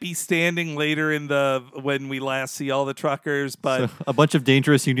he might be standing later when we last see all the truckers, but So a bunch of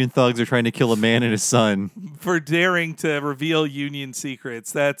dangerous Union thugs are trying to kill a man and his son. for daring to reveal Union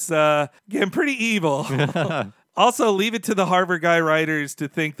secrets. That's again pretty evil. Also, leave it to the Harvard Guy writers to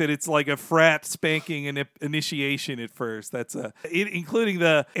think that it's like a frat spanking initiation at first. That's including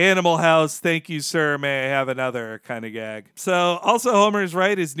the Animal House, thank you, sir, may I have another kind of gag. So, also, Homer's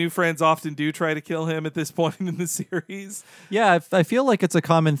right. His new friends often do try to kill him at this point in the series. Yeah, I feel like it's a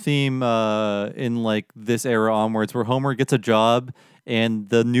common theme in like this era onwards where Homer gets a job and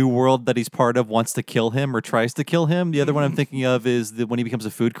the new world that he's part of wants to kill him or tries to kill him. The other one I'm thinking of is when he becomes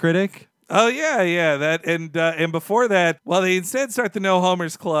a food critic. Oh yeah, that and before that, well, they instead start the No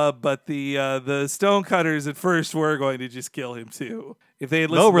Homers Club, but the Stonecutters at first were going to just kill him too. If they had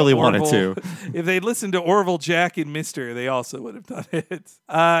listened really to wanted Orville, to. If they'd listened to Orville, Jack, and Mister, they also would have done it.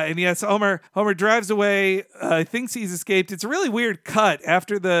 And yes, Homer drives away, thinks he's escaped. It's a really weird cut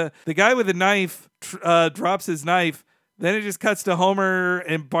after the guy with the knife drops his knife. Then it just cuts to Homer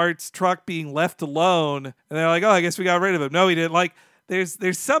and Bart's truck being left alone, and they're like, "Oh, I guess we got rid of him." No, he didn't. Like,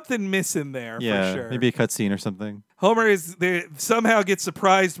 there's something missing there for sure. Maybe a cutscene or something. Homer somehow gets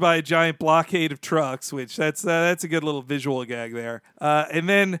surprised by a giant blockade of trucks, which that's a good little visual gag there. And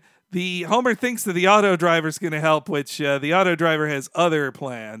then Homer thinks that the auto driver's going to help, which the auto driver has other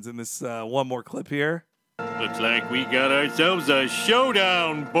plans. In this one more clip here. Looks like we got ourselves a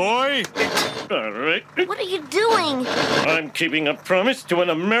showdown, boy. All right. What are you doing? I'm keeping a promise to an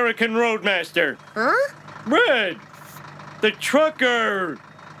American roadmaster. Huh? Red, the trucker.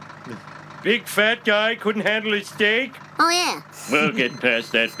 Big fat guy couldn't handle his steak. Oh, yeah. We'll get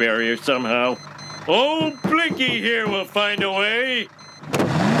past that barrier somehow. Old Blinky here will find a way.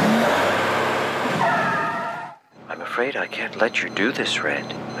 I'm afraid I can't let you do this, Red.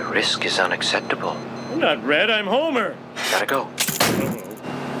 The risk is unacceptable. I'm not Red, I'm Homer. Gotta go.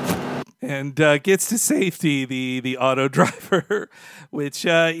 And gets to safety, the auto driver, which,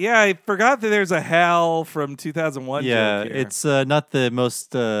 I forgot that there's a Hal from 2001 Yeah, joke here. it's not the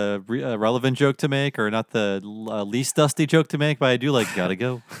most relevant joke to make or not the least dusty joke to make, but I do like gotta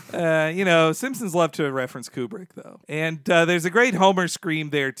go. Simpsons love to reference Kubrick, though. And there's a great Homer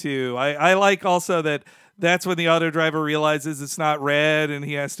scream there, too. I like also that's when the auto driver realizes it's not Red and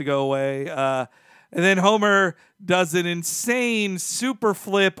he has to go away. And then Homer does an insane super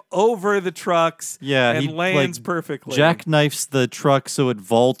flip over the trucks Yeah, and he lands perfectly. jackknifes the truck so it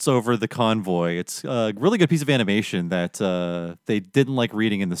vaults over the convoy. It's a really good piece of animation that they didn't like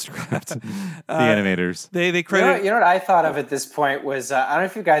reading in the script. The animators. They credit. You know what I thought of at this point was I don't know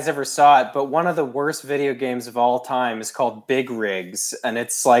if you guys ever saw it, but one of the worst video games of all time is called Big Rigs, and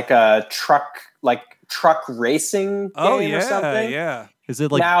it's like a truck racing game or something. Yeah. Is it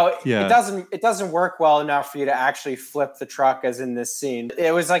like now? yeah. It doesn't work well enough for you to actually flip the truck, as in this scene.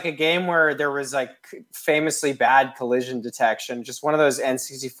 It was like a game where there was like famously bad collision detection. Just one of those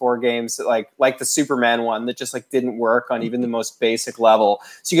N64 games that like the Superman one that just like didn't work on even the most basic level.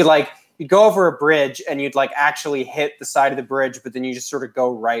 So you could you'd go over a bridge and you'd like actually hit the side of the bridge, but then you just sort of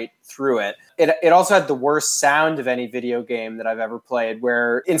go right through it. It also had the worst sound of any video game that I've ever played,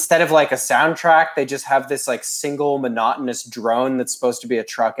 where instead of like a soundtrack, they just have this like single monotonous drone that's supposed to be a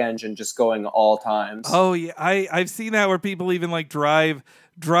truck engine just going all times. Oh yeah, I've seen that where people even like drive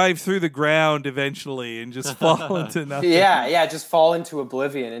through the ground eventually and just fall into nothing. Yeah, just fall into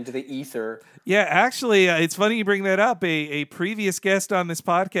oblivion, into the ether. Yeah, actually, it's funny you bring that up. A previous guest on this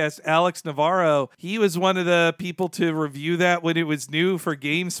podcast, Alex Navarro, he was one of the people to review that when it was new for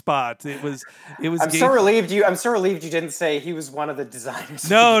GameSpot. It was. I'm so relieved you didn't say he was one of the designers.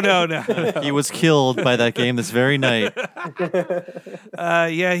 No. He was killed by that game this very night.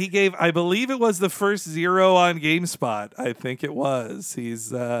 Yeah, he gave. I believe it was the first 0 on GameSpot. I think it was.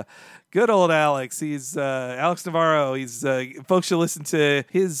 He's. Good old Alex. He's Alex Navarro. He's folks should listen to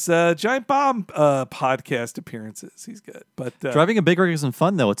his Giant Bomb podcast appearances. He's good. But driving a big rig isn't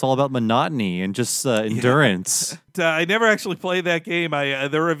fun though. It's all about monotony and just endurance. I never actually played that game.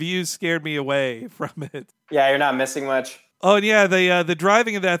 The reviews scared me away from it. Yeah, you're not missing much. Oh, and yeah, the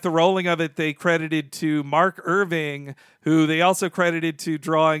driving of that, the rolling of it, they credited to Mark Irving, who they also credited to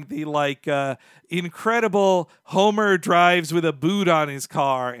drawing the incredible Homer drives with a boot on his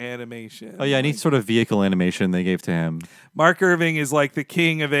car animation. Oh yeah, any sort of vehicle animation they gave to him. Mark Irving is like the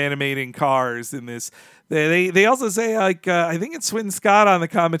king of animating cars in this. They also say I think it's Swin Scott on the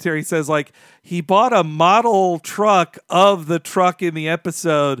commentary says he bought a model truck of the truck in the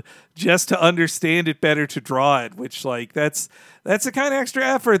episode just to understand it better to draw it, which that's the kind of extra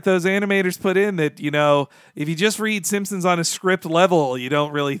effort those animators put in that, if you just read Simpsons on a script level, you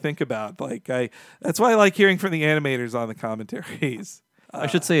don't really think about. That's why I like hearing from the animators on the commentaries. I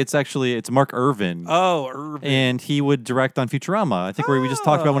should say it's Mark Irvin. Oh, Irvin. And he would direct on Futurama. I think where we just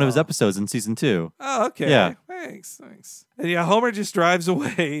talked about one of his episodes in season 2. Oh, okay. Yeah. Thanks. And yeah, Homer just drives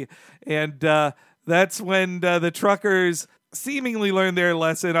away, and that's when the truckers seemingly learn their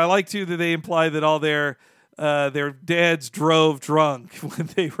lesson. I like too that they imply that all their dads drove drunk when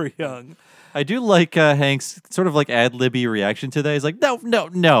they were young. I do like Hank's sort of ad-libby reaction to that. He's like, no.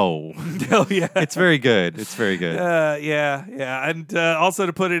 No, yeah. It's very good. Yeah. And also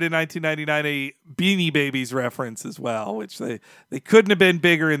to put it in 1999, a Beanie Babies reference as well, which they couldn't have been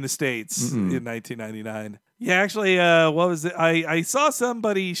bigger in the States in 1999. Yeah, actually, what was it? I saw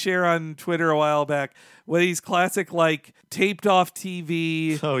somebody share on Twitter a while back one of these classic taped off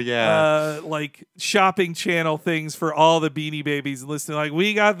TV. Oh yeah, shopping channel things for all the Beanie Babies, and listening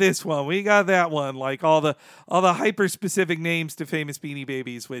we got this one, we got that one, all the hyper specific names to famous Beanie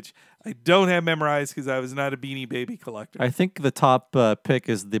Babies, which I don't have memorized because I was not a Beanie Baby collector. I think the top pick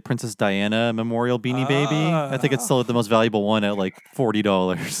is the Princess Diana Memorial Beanie Baby. I think it's still the most valuable one at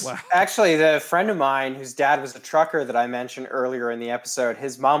 $40. Wow. Actually, the friend of mine whose dad was a trucker that I mentioned earlier in the episode,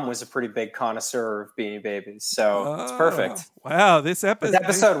 his mom was a pretty big connoisseur of Beanie Babies, so it's perfect. Wow, this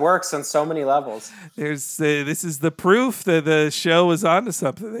episode works on so many levels. This is the proof that the show was onto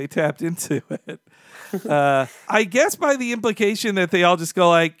something. They tapped into it. I guess by the implication that they all just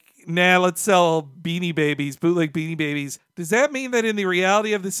go nah, let's sell Beanie Babies, bootleg Beanie Babies. Does that mean that in the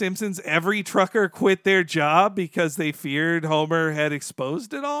reality of The Simpsons, every trucker quit their job because they feared Homer had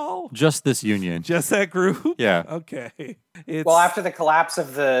exposed it all? Just this union. Just that group? Yeah. Okay. Well, after the collapse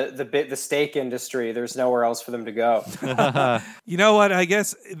of the steak industry, there's nowhere else for them to go. You know what? I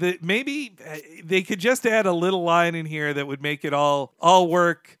guess that maybe they could just add a little line in here that would make it all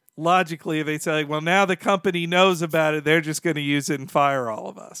work logically. If they say, well, now the company knows about it, they're just going to use it and fire all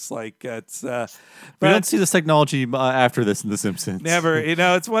of us. It's we don't see this technology after this in The Simpsons. Never.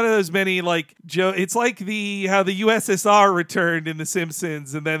 It's one of those many it's like how the USSR returned in The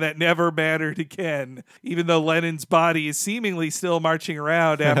Simpsons, and then that never mattered again, even though Lenin's body is seemingly still marching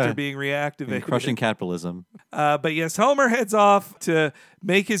around after being reactivated. And crushing capitalism. But yes, Homer heads off to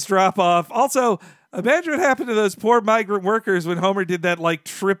make his drop off. Also, Imagine what happened to those poor migrant workers when Homer did that like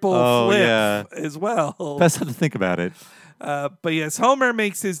triple flip as well. Best not to think about it. But yes, Homer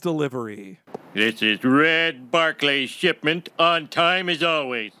makes his delivery. This is Red Barclay's shipment, on time as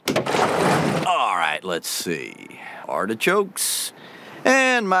always. All right, let's see. Artichokes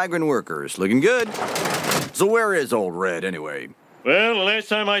and migrant workers. Looking good. So where is old Red, anyway? Well, the last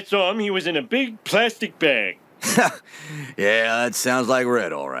time I saw him, he was in a big plastic bag. Yeah, that sounds like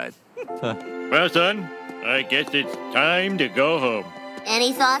Red, all right. Well, son, I guess it's time to go home.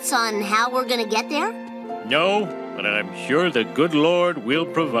 Any thoughts on how we're gonna get there? No, but I'm sure the good Lord will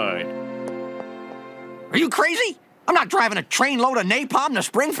provide. Are you crazy? I'm not driving a train load of napalm to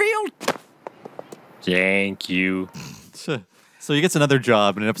Springfield. Thank you. So he gets another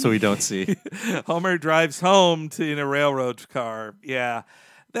job in an episode we don't see. Homer drives home in a railroad car. Yeah.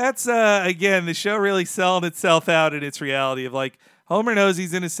 That's, again, the show really selling itself out in its reality of like, Homer knows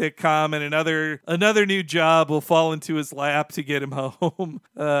he's in a sitcom, and another new job will fall into his lap to get him home.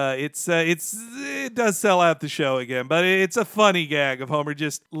 It does sell out the show again, but it's a funny gag of Homer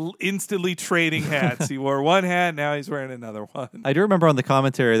just instantly trading hats. He wore one hat, now he's wearing another one. I do remember on the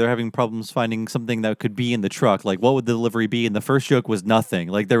commentary they're having problems finding something that could be in the truck. Like, what would the delivery be? And the first joke was nothing.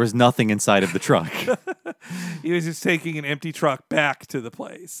 Like, there was nothing inside of the truck. He was just taking an empty truck back to the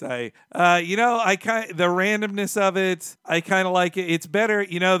place. The randomness of it, I kind of like it. It's better,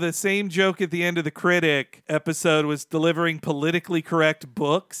 the same joke at the end of the Critic episode was delivering politically correct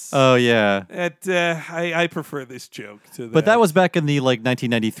books. Oh, yeah. I prefer this joke to that. But that was back in the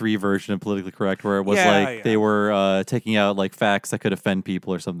 1993 version of Politically Correct, where it was they were taking out like facts that could offend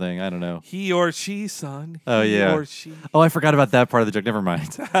people or something. I don't know. He or she, son. Oh, he yeah. or she. Oh, I forgot about that part of the joke. Never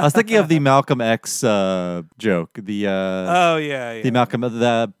mind. I was thinking of the Malcolm X joke. The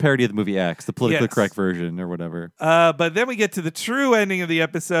parody of the movie X, the politically correct version or whatever. But then we get to the true ending of the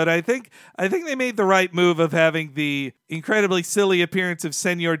episode. I think they made the right move of having the incredibly silly appearance of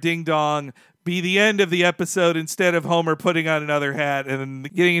Senor Ding Dong be the end of the episode instead of Homer putting on another hat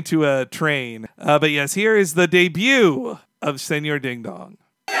and getting into a train. But yes, here is the debut of Senor Ding Dong.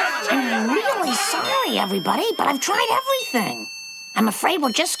 I'm really sorry, everybody, but I've tried everything. I'm afraid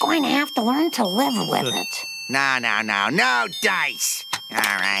we're just going to have to learn to live with it. No dice. All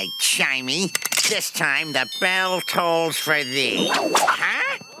right, Chimey. This time the bell tolls for thee.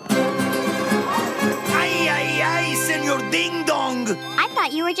 Huh? Ay, Senor Ding Dong. I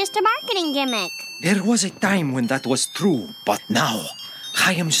thought you were just a marketing gimmick. There was a time when that was true, but now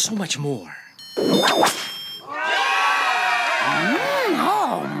I am so much more.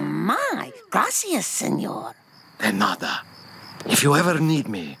 Oh, my. Gracias, senor. De nada. If you ever need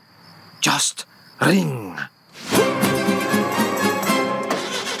me, just ring.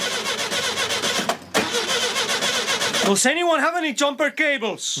 Does anyone have any jumper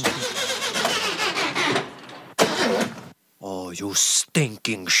cables? Oh, you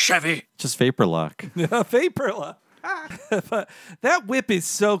stinking Chevy. Just vapor lock. Vapor lock. But that whip is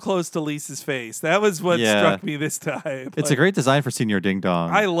so close to Lisa's face. That was what struck me this time. It's a great design for Senor Ding Dong.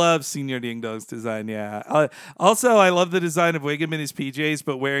 I love Senor Ding Dong's design, yeah. Also, I love the design of Wiggum in his PJs,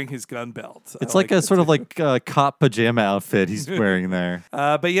 but wearing his gun belt. It's like a sort of like cop pajama outfit he's wearing there.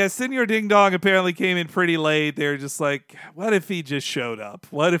 But yeah, Senor Ding Dong apparently came in pretty late. They were just like, what if he just showed up?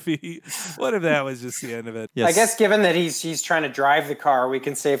 What if that was just the end of it? Yes. I guess given that he's trying to drive the car, we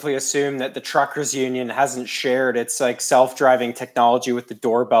can safely assume that the truckers union hasn't shared its like self-driving technology with the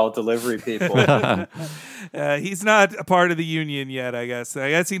doorbell delivery people. He's not a part of the union yet, I guess.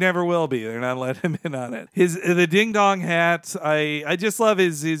 I guess he never will be. They're not letting him in on it. The Ding Dong hat, I just love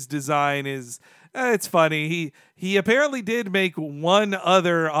his design. It's funny. He apparently did make one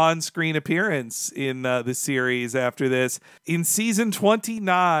other on-screen appearance in the series after this. In season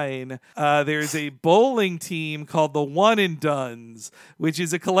 29, there's a bowling team called the One and Dones, which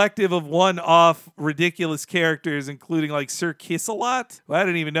is a collective of one-off ridiculous characters, including like Sir Kiss-a-Lot. Well, I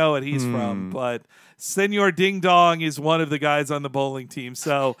don't even know what he's from, but Senor Ding Dong is one of the guys on the bowling team.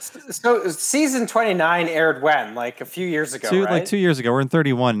 So season 29 aired when? Like a few years ago, right? Like 2 years ago. We're in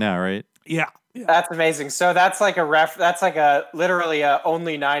 31 now, right? Yeah. That's amazing. So that's like literally a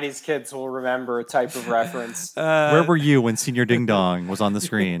only 90s kids will remember type of reference. Where were you when Senor Ding Dong was on the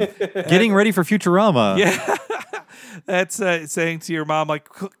screen? Getting ready for Futurama. Yeah. That's saying to your mom, like,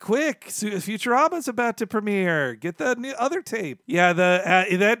 quick, Futurama's about to premiere. Get the new other tape. Yeah,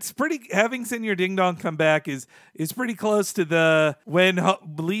 that's pretty. Having Senor Ding Dong come back is pretty close to the when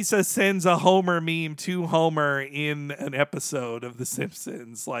Lisa sends a Homer meme to Homer in an episode of The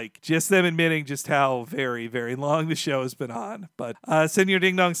Simpsons. Like, just them admitting just how very, very long the show has been on. But Senor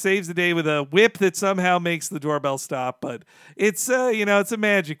Ding Dong saves the day with a whip that somehow makes the doorbell stop. But it's it's a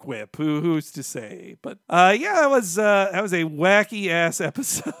magic whip. Who's to say? But that was a wacky ass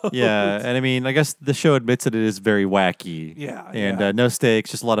episode. Yeah, and I mean, I guess the show admits that it is very wacky. Yeah, and no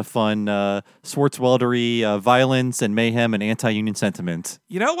stakes, just a lot of fun, Swartzweldery violence and mayhem and anti-union sentiment.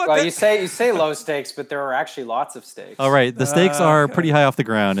 You know what? Well, you say low stakes, but there are actually lots of stakes. All right, the stakes are pretty high off the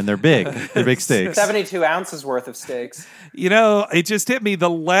ground, and they're big. They're big stakes. 72 ounces worth of stakes. It just hit me. The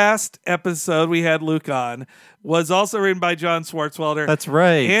last episode we had Luke on was also written by John Swartzwelder. That's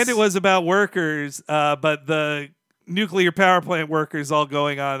right. And it was about workers, but the nuclear power plant workers all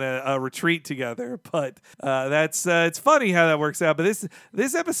going on a retreat together. But it's funny how that works out. But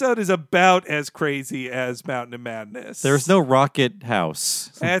this episode is about as crazy as Mountain of Madness. There's no rocket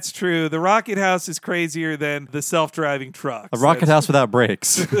house. That's true. The rocket house is crazier than the self-driving trucks. A rocket house without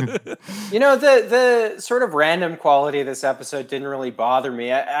brakes. The sort of random quality of this episode didn't really bother me.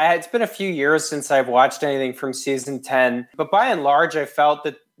 It's been a few years since I've watched anything from season 10, but by and large, I felt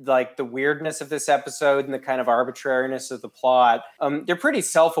that like the weirdness of this episode and the kind of arbitrariness of the plot, they're pretty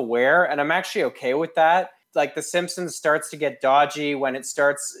self-aware, and I'm actually okay with that. Like, The Simpsons starts to get dodgy when it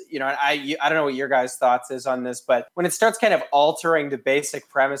starts, I don't know what your guys' thoughts is on this, but when it starts kind of altering the basic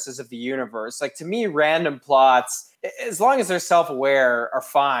premises of the universe, like, to me, random plots, as long as they're self-aware, are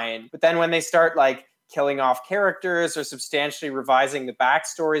fine. But then when they start, like, killing off characters or substantially revising the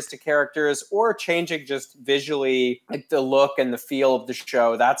backstories to characters or changing just visually like the look and the feel of the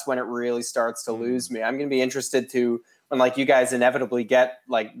show, that's when it really starts to lose me. I'm going to be interested to, when like you guys inevitably get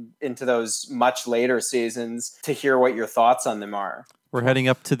like into those much later seasons, to hear what your thoughts on them are. We're heading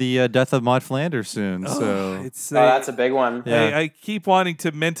up to the death of Maud Flanders soon, so that's a big one. Yeah. I keep wanting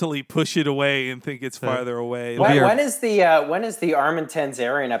to mentally push it away and think it's farther away. When is the Armin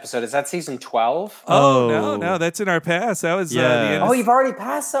Tanzarian episode? Is that season 12? No, that's in our past. That was the end. Oh, you've already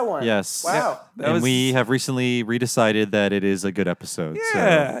passed that one. Yes. Wow. And we have recently redecided that it is a good episode.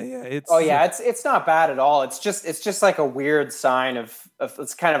 It's not bad at all. It's just like a weird sign of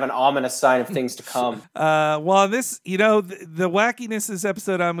it's kind of an ominous sign of things to come. This, the wackiness of this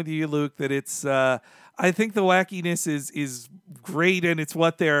episode, I'm with you, Luke, that it's, I think the wackiness is great, and it's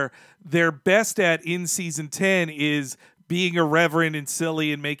what they're best at in season 10 is being irreverent and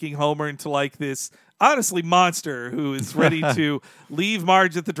silly and making Homer into like this, honestly, monster who is ready to leave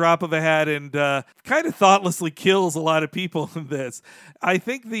Marge at the drop of a hat and kind of thoughtlessly kills a lot of people in this. I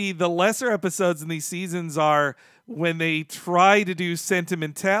think the lesser episodes in these seasons are when they try to do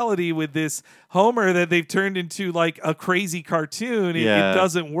sentimentality with this Homer that they've turned into like a crazy cartoon. It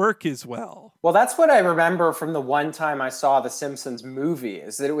doesn't work as well. Well, that's what I remember from the one time I saw the Simpsons movie,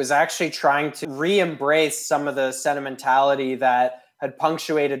 is that it was actually trying to re-embrace some of the sentimentality that had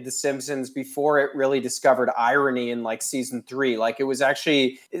punctuated The Simpsons before it really discovered irony in like season 3. Like it was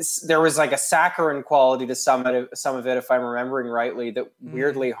actually, there was like a saccharine quality to some of it, if I'm remembering rightly, that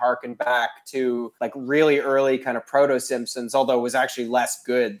weirdly harkened back to like really early kind of proto-Simpsons, although it was actually less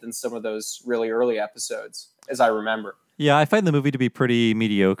good than some of those really early episodes, as I remember. Yeah, I find the movie to be pretty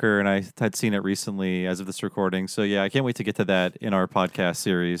mediocre, and I had seen it recently as of this recording. So yeah, I can't wait to get to that in our podcast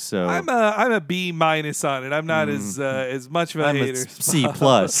series. So I'm a B- on it. I'm not as much of a hater. C+.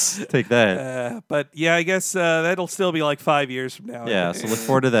 Take that. But yeah, I guess that'll still be like 5 years from now. Yeah, so look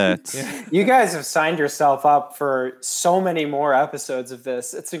forward to that. Yeah. You guys have signed yourself up for so many more episodes of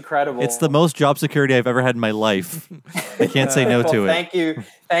this. It's incredible. It's the most job security I've ever had in my life. I can't say no to it.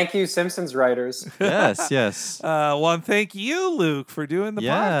 Thank you, Simpsons writers. Yes. And thank you, Luke, for doing the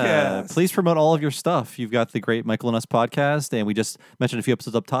podcast. Please promote all of your stuff. You've got the great Michael and Us podcast, and we just mentioned a few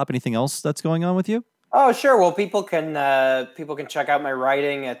episodes up top. Anything else that's going on with you? Oh, sure. Well, people can check out my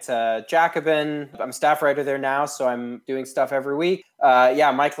writing at Jacobin. I'm a staff writer there now, so I'm doing stuff every week.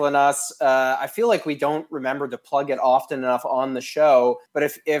 Michael and Us. I feel like we don't remember to plug it often enough on the show. But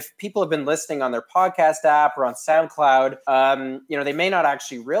if people have been listening on their podcast app or on SoundCloud, they may not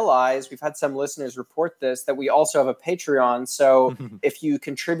actually realize, we've had some listeners report this, that we also have a Patreon. So if you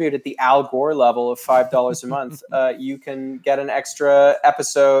contribute at the Al Gore level of $5 a month, you can get an extra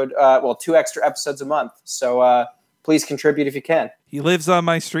episode, 2 extra episodes a month. So please contribute if you can. He lives on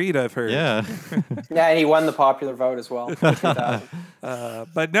my street, I've heard. Yeah. Yeah, and he won the popular vote as well.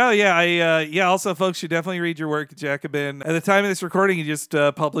 But no, also, folks should definitely read your work, Jacobin. At the time of this recording, you just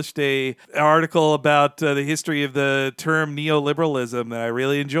published an article about the history of the term neoliberalism that I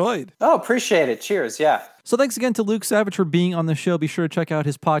really enjoyed. Oh, appreciate it. Cheers. Yeah. So thanks again to Luke Savage for being on the show. Be sure to check out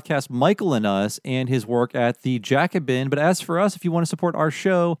his podcast, Michael and Us, and his work at The Jacobin. But as for us, if you want to support our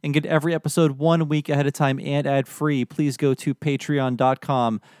show and get every episode 1 week ahead of time and ad-free, please go to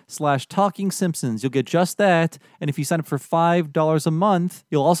patreon.com/TalkingSimpsons. You'll get just that. And if you sign up for $5 a month,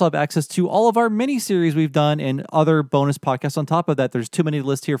 you'll also have access to all of our mini-series we've done and other bonus podcasts on top of that. There's too many to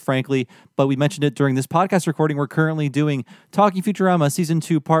list here, frankly, but we mentioned it during this podcast recording. We're currently doing Talking Futurama Season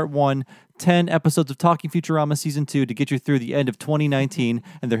 2, Part 1, 10 episodes of Talking Futurama Season 2 to get you through the end of 2019,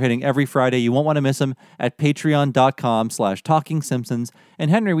 and they're hitting every Friday. You won't want to miss them at patreon.com/TalkingSimpsons. And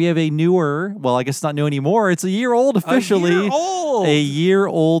Henry, we have a newer, well, I guess it's not new anymore. It's a year old officially. A year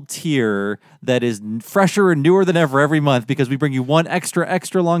old tier that is fresher and newer than ever every month because we bring you one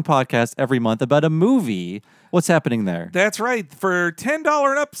extra long podcast every month about a movie. What's happening there? That's right. For $10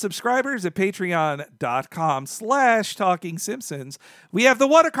 and up subscribers at patreon.com/TalkingSimpsons, we have the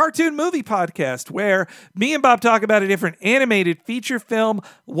What a Cartoon Movie podcast, where me and Bob talk about a different animated feature film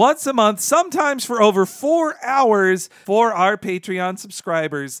once a month, sometimes for over 4 hours for our Patreon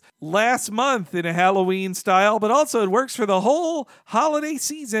subscribers. Last month, in a Halloween style, but also it works for the whole holiday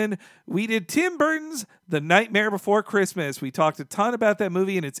season, we did Tim Burton's The Nightmare Before Christmas. We talked a ton about that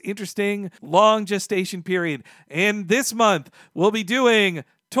movie and its interesting long gestation period. And this month, we'll be doing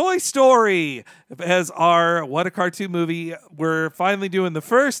Toy Story as our What a Cartoon Movie. We're finally doing the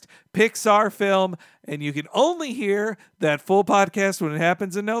first Pixar film, and you can only hear that full podcast when it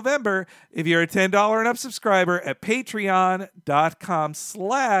happens in November if you're a $10 and up subscriber at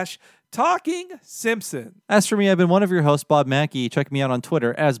patreon.com/Talking Simpson. As for me, I've been one of your hosts, Bob Mackey. Check me out on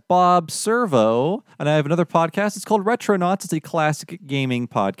Twitter as Bob Servo. And I have another podcast. It's called Retronauts. It's a classic gaming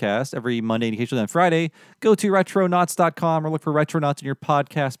podcast every Monday and occasionally on Friday. Go to retronauts.com or look for Retronauts in your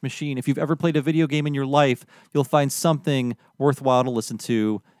podcast machine. If you've ever played a video game in your life, you'll find something worthwhile to listen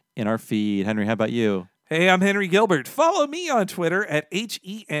to in our feed. Henry, how about you? Hey, I'm Henry Gilbert. Follow me on Twitter at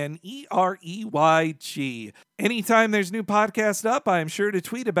HENEREYG. Anytime there's new podcast up, I'm sure to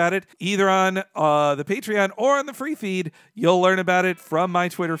tweet about it, either on the Patreon or on the free feed. You'll learn about it from my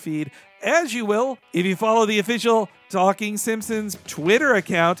Twitter feed, as you will if you follow the official Talking Simpsons Twitter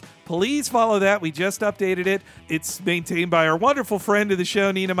account. Please follow that. We just updated it. It's maintained by our wonderful friend of the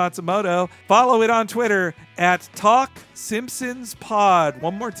show, Nina Matsumoto. Follow it on Twitter at Talk Simpsons Pod.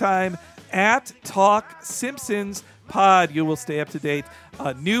 One more time, at Talk Simpsons Pod. You will stay up to date.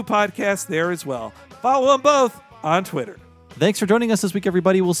 A new podcast there as well. Follow them both on Twitter. Thanks for joining us this week,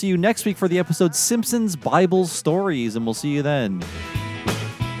 everybody. We'll see you next week for the episode Simpsons Bible Stories, and we'll see you then.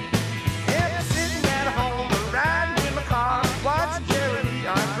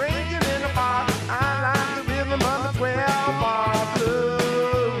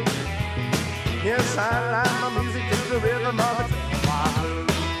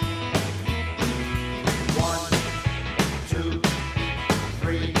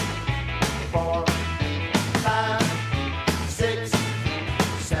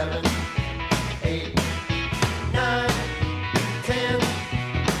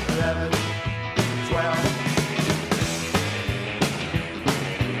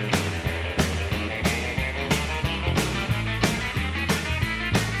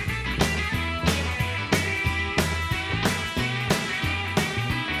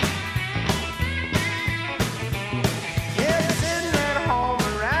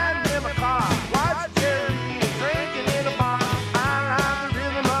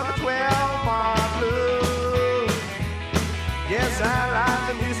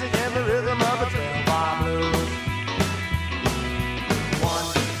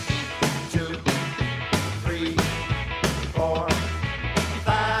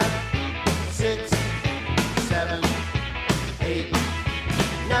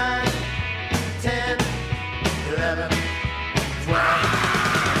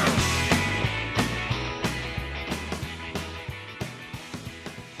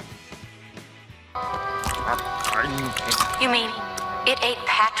 You mean it ate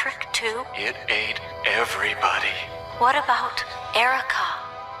Patrick, too? It ate everybody. What about Erica?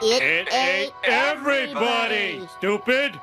 It ate everybody, stupid!